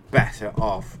would be better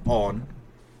off on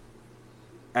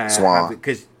Swann,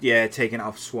 because taking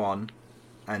off Swann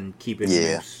and keeping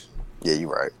Moose. Yeah, you're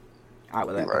right. Out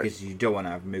with that because you don't want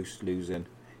to have Moose losing.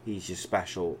 He's just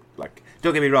special. Like,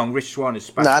 don't get me wrong, Rich Swann is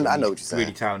special. I know what you're saying.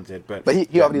 Really talented, but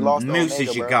he already lost. Moose Omega,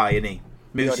 is your guy, isn't he?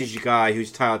 Moose is your guy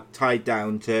who's tied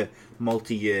down to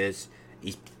multi-years.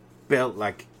 He's built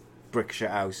like brick shit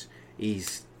house.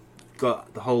 He's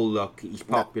got the whole look. He's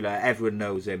popular. Everyone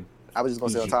knows him. I was just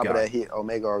gonna say on top of that,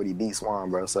 Omega already beat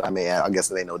Swann, bro. So I mean, I guess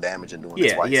there ain't no damage in doing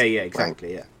this twice. Yeah,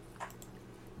 exactly. Right?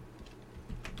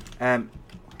 Yeah.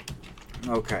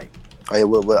 Okay. Oh yeah,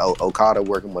 with Okada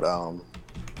working with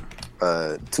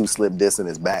two slip discs in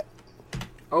his back.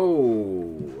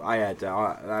 Oh, I had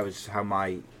that was how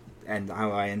I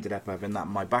ended up having that.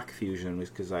 My back fusion was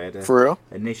because I had for real.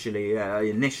 Initially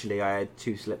I had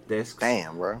two slip discs.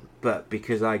 Damn, bro. But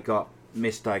because I got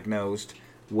misdiagnosed,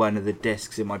 one of the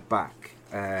discs in my back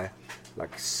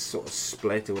like sort of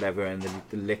split or whatever, and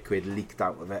the liquid leaked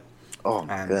out of it. Oh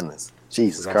my goodness.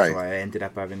 Jesus that's Christ! why I ended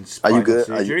up having Are spinal you good?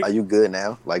 surgery. Are you good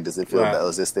now? Like, does it feel better? Or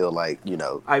is it still like,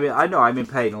 I mean, I know I'm in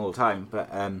pain all the time,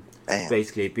 but Damn.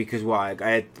 basically because when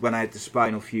I had the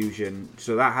spinal fusion,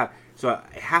 so it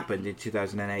happened in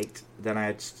 2008. Then I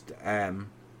had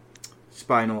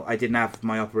spinal. I didn't have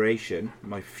my operation,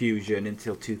 my fusion,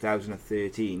 until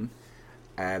 2013,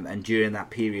 and during that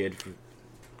period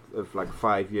of like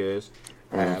 5 years,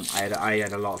 I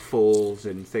had a lot of falls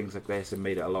and things like this, and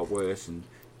made it a lot worse, and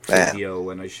physio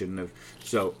when I shouldn't have.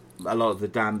 So a lot of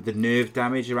the nerve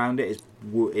damage around it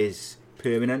is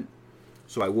permanent.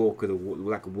 So I walk with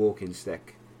like a walking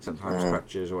stick, sometimes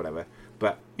crutches or whatever.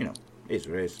 But is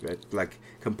what it is. Like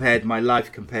my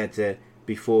life compared to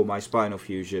before my spinal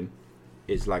fusion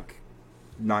is like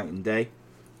night and day.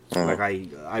 Like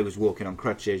I was walking on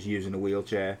crutches, using a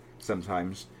wheelchair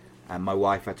sometimes, and my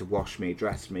wife had to wash me,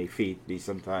 dress me, feed me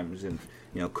sometimes, and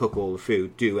cook all the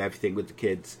food, do everything with the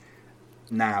kids.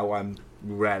 Now I'm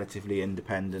relatively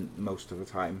independent most of the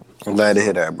time. I'm glad to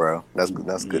hear that, bro. That's good.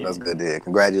 That's good. Yeah. That's good to hear.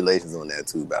 Congratulations on that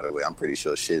too. By the way, I'm pretty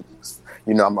sure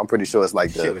I'm pretty sure it's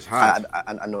like shit was hard.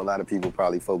 I know a lot of people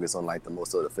probably focus on like the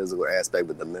most sort of physical aspect,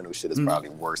 but the mental shit is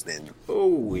probably worse than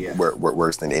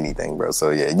worse than anything, bro. So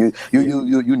yeah,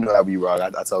 you know I be wrong.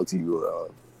 I talk to you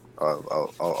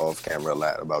off camera a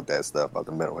lot about that stuff, about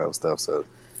the mental health stuff. So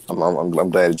I'm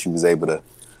glad that you was able to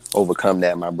overcome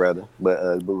that, my brother.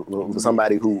 But for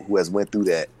somebody who has went through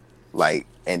that, like,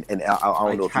 and I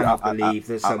don't know if you believe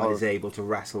that someone is able to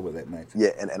wrestle with it, mate.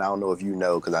 Yeah, and I don't know if you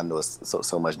know, because I know it's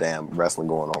so much damn wrestling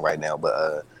going on right now.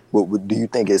 But do you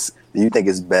think it's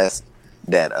best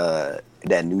that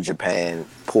that New Japan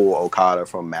pull Okada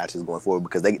from matches going forward,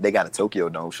 because they got a Tokyo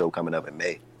Dome show coming up in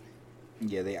May?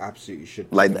 Yeah, they absolutely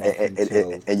should. Like,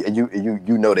 and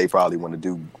you know they probably want to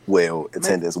do well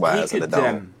attendance wise in the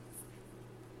Dome.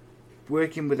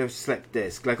 Working with a slip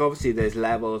disc, like obviously there's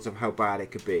levels of how bad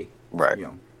it could be. Right.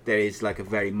 There is like a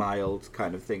very mild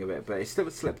kind of thing of it, but it's still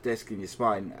a slip disc in your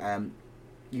spine.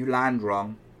 You land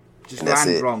wrong, just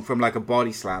land wrong from like a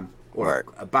body slam or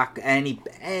a back,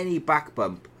 any back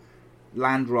bump.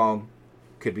 Land wrong,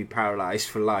 could be paralyzed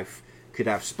for life. Could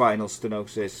have spinal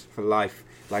stenosis for life.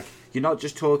 Like, you're not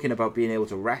just talking about being able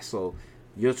to wrestle,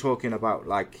 you're talking about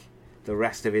like the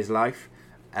rest of his life.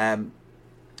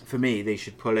 For me, they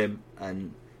should pull him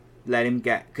and let him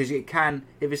get, because it can,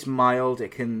 if it's mild,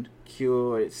 it can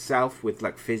cure itself with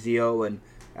like physio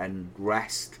and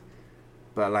rest.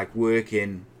 But like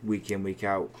working week in, week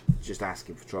out, just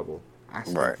asking for trouble.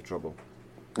 For trouble.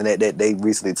 And they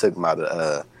recently took him out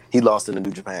of he lost in the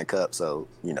New Japan Cup, so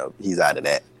he's out of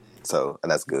that. So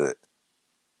that's good.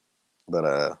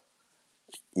 But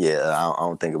yeah, I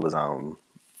don't think it was I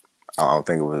don't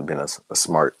think it would have been a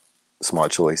smart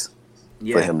choice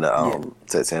for him to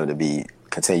him to be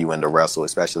continuing to wrestle,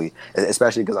 especially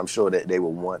because I'm sure that they would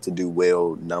want to do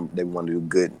well. They want to do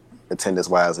good attendance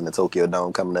wise in the Tokyo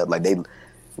Dome coming up.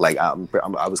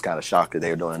 I was kind of shocked that they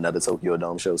were doing another Tokyo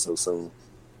Dome show so soon.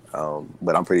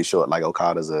 But I'm pretty sure like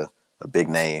Okada's a big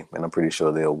name, and I'm pretty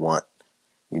sure they'll want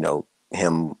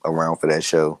him around for that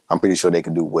show. I'm pretty sure they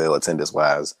can do well attendance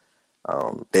wise.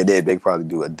 They probably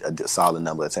do a solid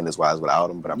number attendance wise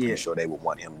without him, but I'm pretty sure they would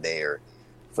want him there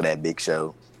for that big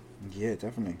show. Yeah,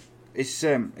 definitely. It's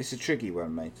a tricky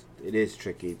one, mate. It is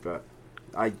tricky, but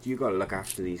you got to look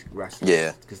after these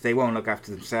wrestlers, because they won't look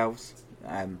after themselves.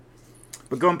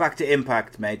 But going back to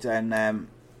Impact, mate, and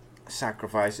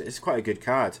Sacrifice, it's quite a good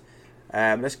card.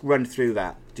 Let's run through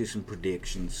that, do some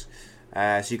predictions.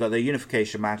 So you got the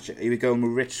unification match. Are we going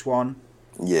with Rich Swann?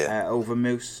 Over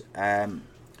Moose.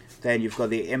 Then you've got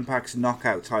the Impact's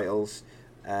knockout titles,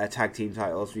 tag team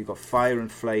titles. We've got Fire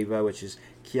and Flavor, which is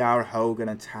Kiara Hogan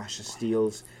and Tasha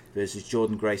Steelz versus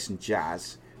Jordan Grace and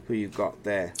Jazz. Who you got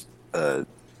there?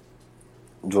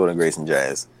 Jordan Grace and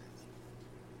Jazz.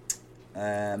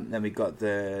 Then we got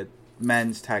the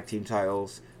men's tag team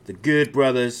titles. The Good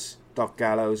Brothers, Doc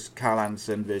Gallows, Carl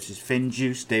Anderson versus Finn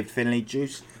Juice, David Finlay,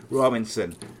 Juice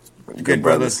Robinson. The Good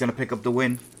Brothers going to pick up the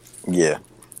win. Yeah.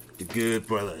 The Good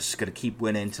Brothers going to keep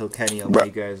winning until Kenny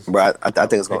Omega's. Bro, I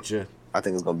think it's going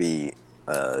to be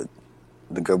the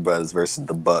Good Brothers versus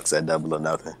the Bucks at Double or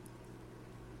Nothing.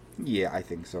 Yeah, I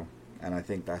think so. And I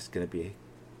think that's going to be a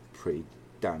pretty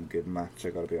damn good match, I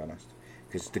got to be honest.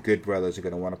 Because the Good Brothers are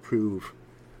going to want to prove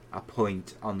a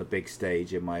point on the big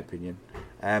stage, in my opinion.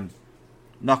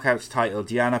 Knockouts title,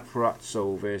 Deanna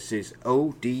Purrazzo versus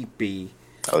ODB.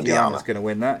 Deanna's going to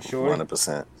win that, sure.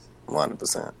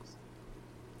 100%.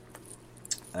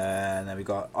 And then we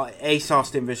got Ace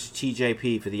Austin versus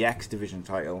TJP for the X Division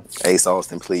title. Ace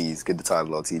Austin, please get the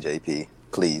title on TJP.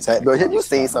 Please, bro, have you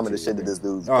seen some of the shit that this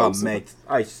dude's posting? Mate,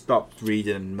 I stopped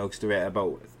reading most of it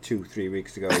about 2-3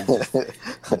 weeks ago.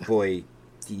 The boy,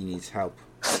 he needs help.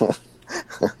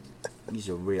 He's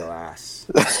a real ass.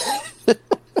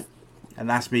 And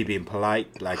that's me being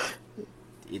polite. Like,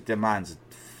 the man's a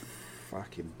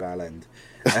fucking bellend.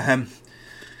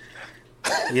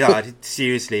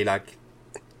 Seriously, like,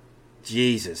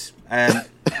 Jesus.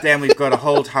 Then we've got a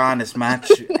hold harness match.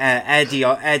 Eddie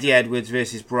Edwards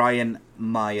versus Brian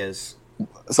Myers.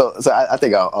 So I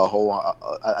think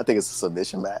I think it's a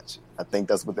submission match. I think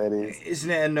that's what that is. Isn't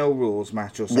it a no rules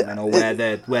match or something, or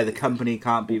where the company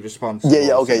can't be responsible?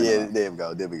 Yeah. Okay. Yeah. There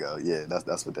we go. Yeah.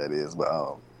 That's what that is. But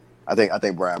I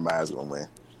think Brian Myers gonna win.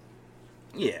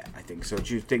 Yeah, I think so.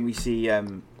 Do you think we see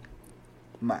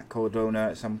Matt Cardona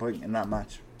at some point in that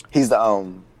match? He's the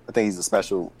I think he's a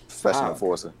special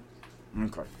enforcer.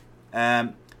 Okay.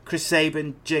 Chris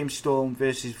Sabin, James Storm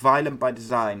versus Violent by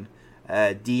Design,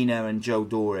 Dina and Joe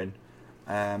Doran.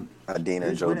 Dina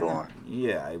and Joe Doran.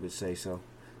 Yeah, I would say so.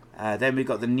 Then we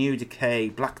got the New Decay,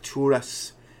 Black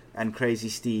Taurus and Crazy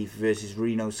Steve versus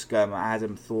Reno Scum,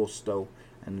 Adam Thorstow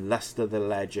and Lester the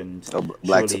Legend.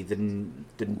 Surely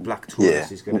the Black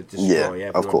Taurus is going to destroy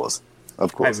everyone. Of course.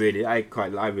 I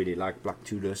really like Black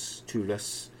Taurus.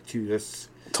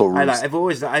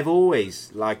 I've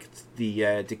always liked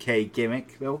the Decay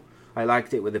gimmick though. I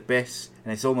liked it with Abyss,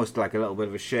 and it's almost like a little bit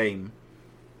of a shame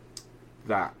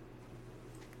that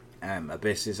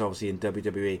Abyss is obviously in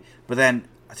WWE. But then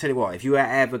I tell you what, if you were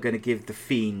ever going to give the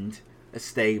Fiend a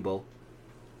stable,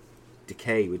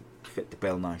 Decay would fit the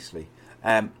bill nicely.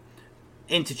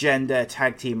 Intergender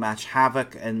tag team match: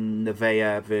 Havoc and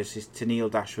Nevaeh versus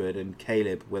Tennille Dashwood and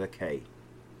Caleb with a K.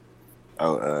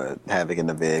 Havoc and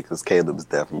Nevaeh, because Caleb is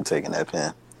definitely taking that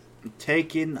pin.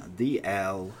 Taking the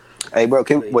L. Hey, bro,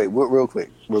 wait, real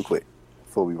quick,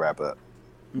 before we wrap up.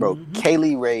 Bro,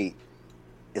 Kaylee Ray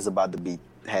is about to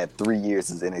have 3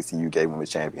 years as NXT UK Women's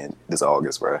Champion this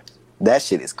August, bro. That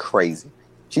shit is crazy.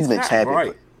 She's been champion.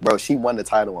 Right? Bro, she won the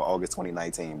title in August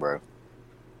 2019, bro.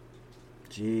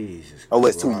 Jesus. Oh,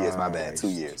 it's 2 years, my bad. 2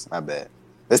 years, my bad.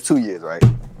 It's 2 years, right?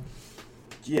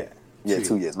 Yeah. Yeah,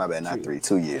 2 years, my bad, not 3.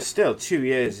 2 years. Still, 2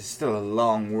 years is still a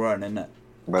long run, isn't it?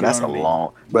 Bro, that's a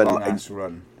long ass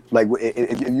run. Like,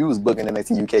 if you was booking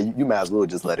NXT UK, you might as well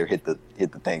just let her hit the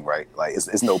thing, right? Like,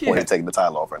 it's no point in taking the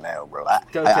title off her now, bro.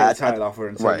 Don't take the title off her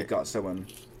until you've got someone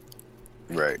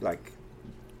like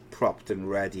propped and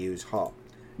ready who's hot.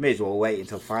 May as well wait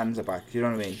until fans are back. You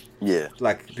know what I mean? Yeah.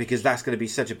 Like, because that's going to be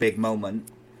such a big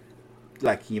moment.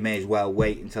 Like, you may as well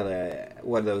wait until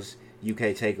one of those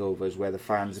UK takeovers where the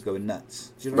fans are going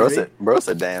nuts. Do you know what I mean? Bro, it's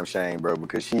a damn shame, bro,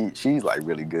 because she's like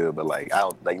really good, but like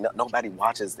nobody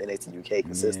watches NXT UK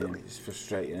consistently. Yeah, it's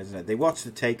frustrating, isn't it? They watch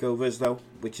the takeovers though,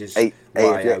 which is why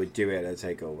I would do it at a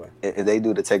takeover. If they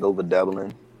do the takeover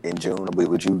Dublin in June,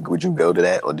 would you go to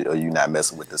that, or are you not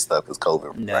messing with this stuff? It's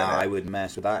COVID. No, right now? I wouldn't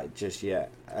mess with that just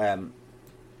yet. I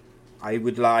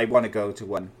want to go to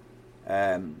one,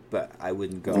 but I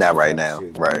wouldn't go. Not right now,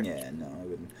 right? Yeah, no, I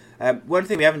wouldn't. One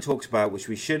thing we haven't talked about, which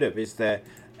we should have, is the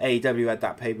AEW had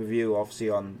that pay-per-view, obviously,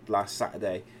 on last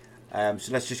Saturday. So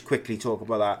let's just quickly talk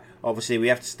about that. Obviously, we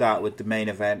have to start with the main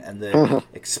event and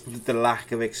the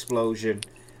lack of explosion.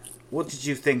 What did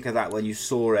you think of that when you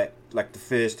saw it, like the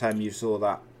first time you saw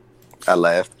that? I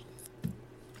laughed.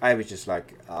 I was just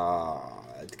like,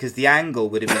 because the angle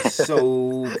would have been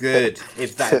so good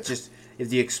if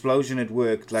the explosion had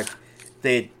worked. Like,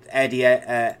 Eddie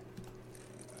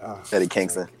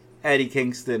Kingston. Eddie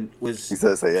Kingston was... You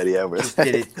said say Eddie Edwards.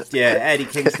 Eddie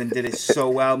Kingston did it so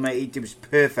well, mate. It was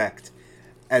perfect.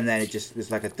 And then it just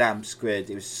was like a damp squid.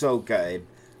 It was so gutting.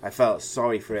 I felt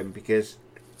sorry for him because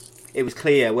it was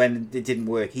clear when it didn't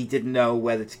work. He didn't know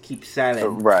whether to keep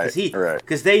selling. Right.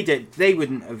 Because he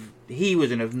wouldn't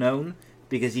have known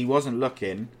because he wasn't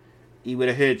looking. He would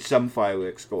have heard some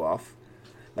fireworks go off.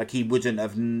 Like, he wouldn't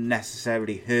have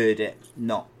necessarily heard it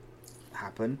not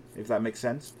happen, if that makes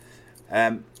sense.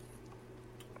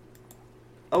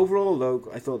 Overall,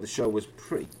 though, I thought the show was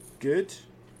pretty good.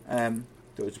 Thought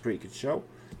it was a pretty good show.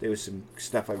 There was some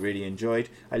stuff I really enjoyed.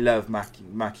 I love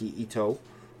Maki Ito.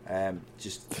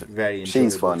 Just very enjoyable.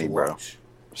 She's funny, bro.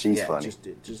 She's funny.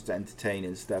 Just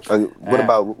entertaining stuff.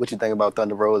 What you think about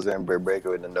Thunder Rosa and Britt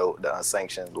Baker in the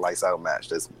unsanctioned lights out match?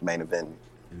 This main event.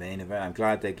 I'm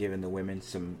glad they're giving the women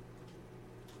some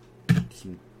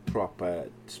proper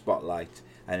spotlight,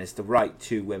 and it's the right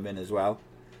two women as well.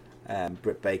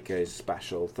 Britt Baker is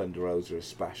special, Thunder Rosa is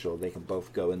special. They can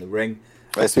both go in the ring.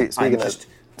 I'm just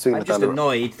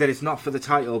annoyed that it's not for the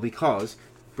title because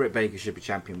Britt Baker should be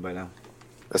champion by now.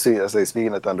 I say.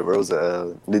 Speaking of Thunder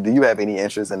Rosa, do you have any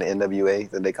interest in the NWA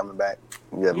that they coming back?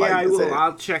 I will.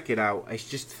 I'll check it out. It's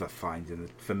just for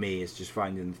me, it's just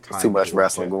finding the time. It's too much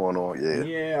wrestling going on. Yeah.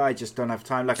 Yeah, I just don't have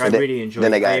time. Like, I really enjoy.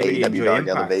 Then they got really AEW Dark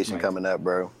Impact, Elevation mate. coming up,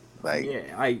 bro. Like,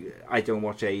 yeah, I don't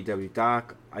watch AEW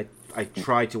Dark. I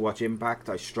try to watch Impact.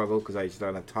 I struggle because I just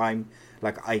don't have time.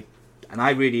 I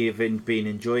really have been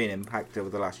enjoying Impact over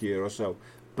the last year or so,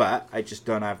 but I just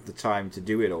don't have the time to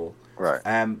do it all. Right.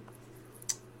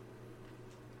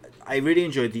 I really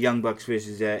enjoyed the Young Bucks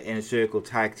versus Inner Circle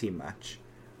tag team match.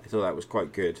 I thought that was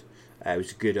quite good. It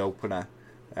was a good opener.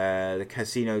 The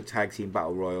Casino tag team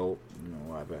battle royal,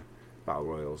 whatever. Battle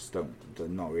royals they're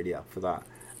not really up for that.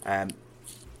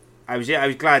 I was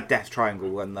glad Death Triangle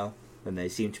won though, and they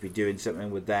seemed to be doing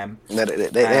something with them.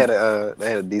 They had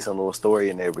a decent little story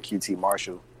in there with QT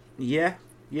Marshall. Yeah,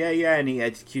 and he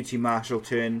had QT Marshall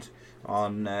turned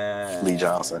on Lee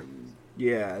Johnson.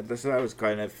 Yeah, that was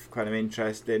kind of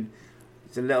interesting.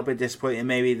 It's a little bit disappointing.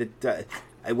 Maybe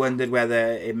I wondered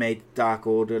whether it made Dark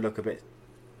Order look a bit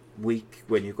weak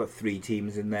when you've got 3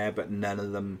 teams in there, but none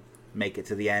of them make it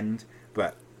to the end.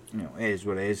 But it is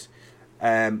what it is.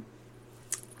 I'm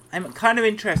kind of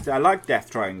interested. I like Death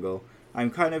Triangle.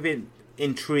 I'm kind of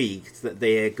intrigued that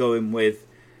they are going with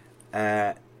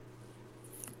Pac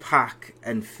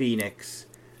and Phoenix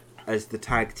as the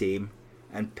tag team,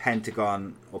 and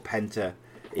Pentagon or Penta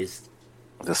is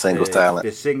the singles talent.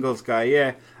 The singles guy,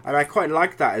 yeah. And I quite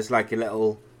like that as like a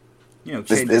little,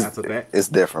 change it up a bit. It's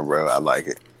different, bro. I like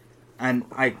it. And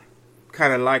I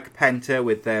kind of like Penta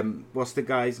with what's the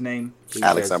guy's name?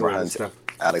 Alex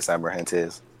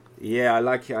Abrahantes. Yeah, I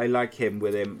like him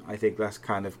with him. I think that's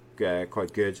kind of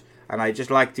quite good. And I just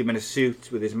liked him in a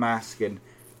suit with his mask and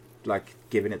like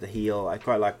giving it the heel. I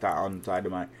quite like that on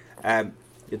Dynamite.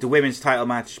 The women's title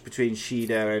match between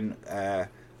Shida and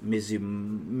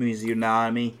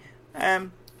Mizunami, I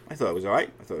thought it was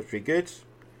alright. I thought it was pretty good.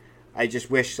 I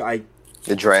just wish it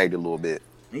dragged a little bit.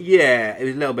 Yeah, it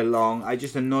was a little bit long. It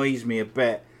just annoys me a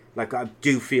bit. Like, I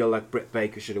do feel like Britt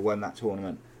Baker should have won that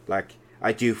tournament. Like,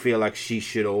 I do feel like she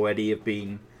should already have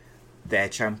been their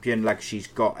champion. Like, she's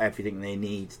got everything they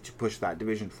need to push that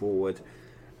division forward.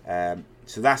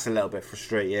 So that's a little bit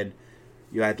frustrating.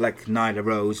 You had like Nyla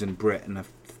Rose and Britt and a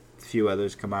few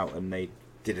others come out and they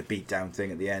did a beatdown thing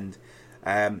at the end.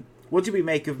 What do we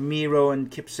make of Miro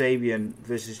and Kip Sabian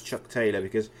versus Chuck Taylor?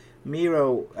 Because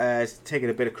Miro has taken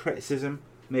a bit of criticism,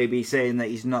 maybe saying that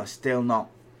he's still not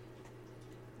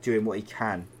doing what he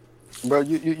can. Bro,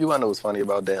 you wanna know what's funny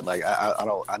about that? Like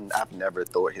I've never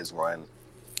thought his run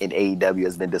in AEW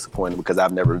has been disappointing because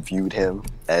I've never viewed him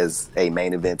as a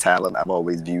main event talent. I've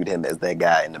always viewed him as that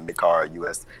guy in the mid-card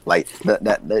US, like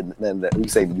that you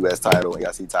say the US title,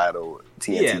 IC title,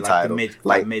 TNT title,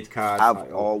 like mid-card.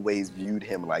 I've always viewed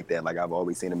him like that. Like I've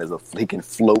always seen him as he can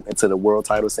float into the world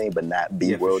title scene, but not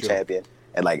be world champion.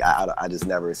 And like I just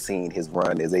never seen his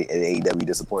run as AEW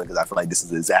disappointing because I feel like this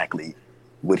is exactly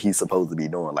what he's supposed to be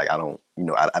doing. Like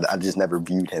I just never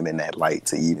viewed him in that light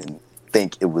to even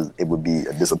think it would be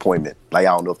a disappointment. Like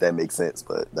I don't know if that makes sense,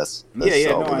 but that's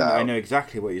I know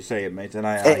exactly what you're saying, mate, and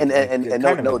I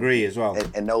kind of agree as well.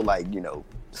 And no, like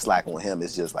slack on him.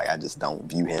 It's just like I just don't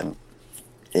view him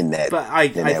in that. But I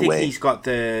think he's got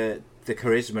the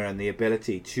charisma and the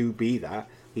ability to be that.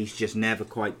 He's just never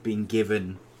quite been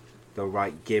given the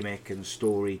right gimmick and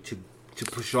story to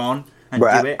push on and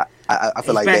do it. I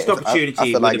feel like his best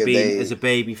opportunity would have been as a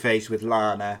baby face with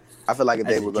Lana. I feel like if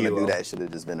they were going to do that, it should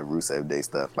have just been the Rusev Day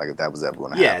stuff. Like if that was ever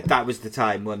going to happen. Yeah, that was the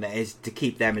time when it is to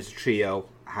keep them as a trio,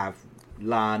 have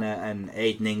Lana and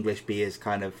Aiden English be as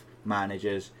kind of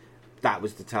managers. That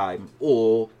was the time.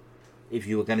 Or if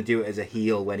you were going to do it as a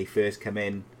heel when he first came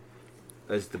in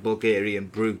as the Bulgarian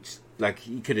Brute, like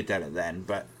he could have done it then.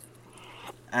 But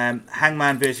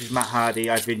Hangman versus Matt Hardy,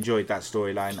 I've enjoyed that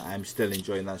storyline. I'm still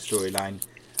enjoying that storyline.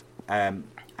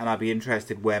 And I'll be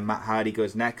interested where Matt Hardy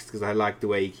goes next because I like the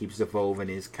way he keeps evolving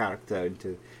his character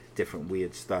into different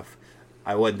weird stuff.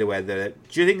 I wonder whether...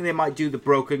 Do you think they might do the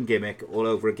broken gimmick all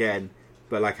over again,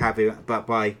 but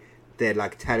by they're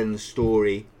like telling the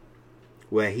story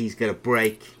where he's going to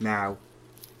break now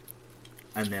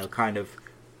and they'll kind of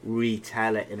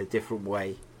retell it in a different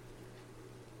way?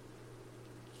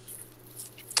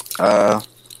 Well,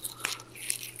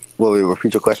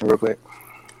 repeat your question real quick.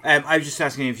 I was just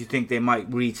asking if you think they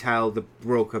might retell the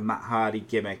broken Matt Hardy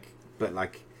gimmick, but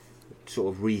like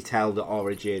sort of retell the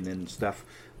origin and stuff.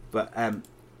 But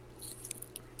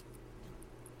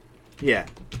yeah,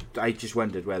 I just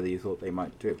wondered whether you thought they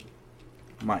might do.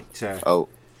 They might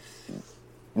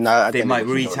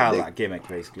retell that gimmick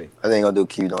basically. I think I'll do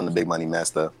cute on the big money man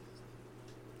stuff.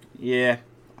 Yeah,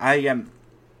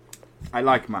 I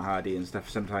like Matt Hardy and stuff.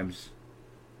 Sometimes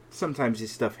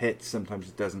his stuff hits, sometimes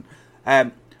it doesn't.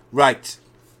 Right,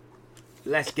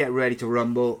 let's get ready to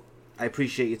rumble. I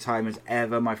appreciate your time as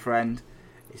ever, my friend.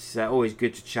 It's always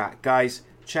good to chat. Guys,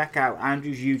 check out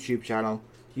Andrew's YouTube channel,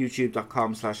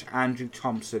 youtube.com/Andrew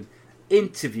Thompson.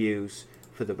 Interviews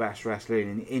for the best wrestling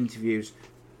and interviews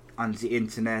on the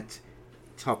internet.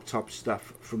 Top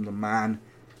stuff from the man.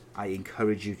 I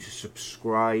encourage you to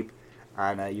subscribe,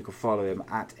 and you can follow him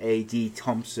at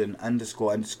 @ADThompson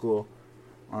 __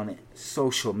 on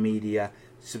social media.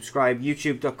 Subscribe,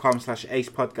 youtube.com/Ace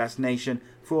Podcast Nation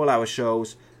for all our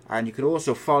shows, and you can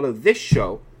also follow this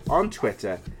show on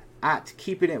Twitter at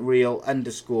Keepin It Real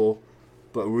 _,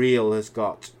 but Real has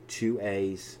got 2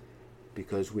 A's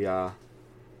because we are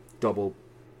double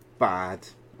bad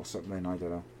or something, I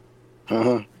don't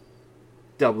know.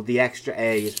 Double, the extra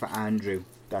A is for Andrew.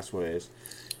 That's what it is.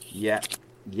 Yep.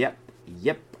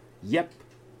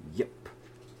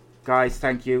 Guys,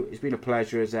 thank you. It's been a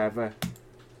pleasure as ever.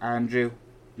 Andrew,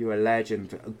 you're a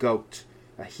legend, a goat,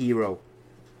 a hero,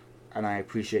 and I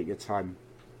appreciate your time.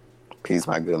 Peace,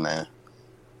 my good man.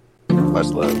 Much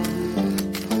love.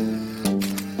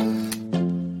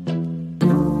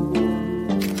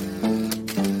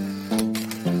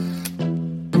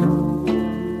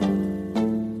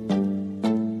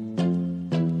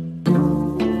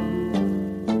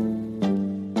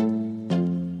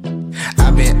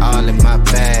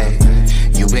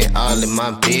 All in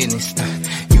my business,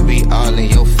 you be all in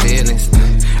your feelings.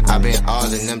 I've been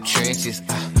all in them trenches.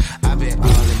 I've been all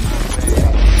in my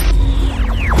bag.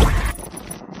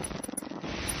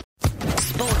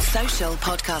 Sports Social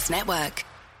Podcast Network.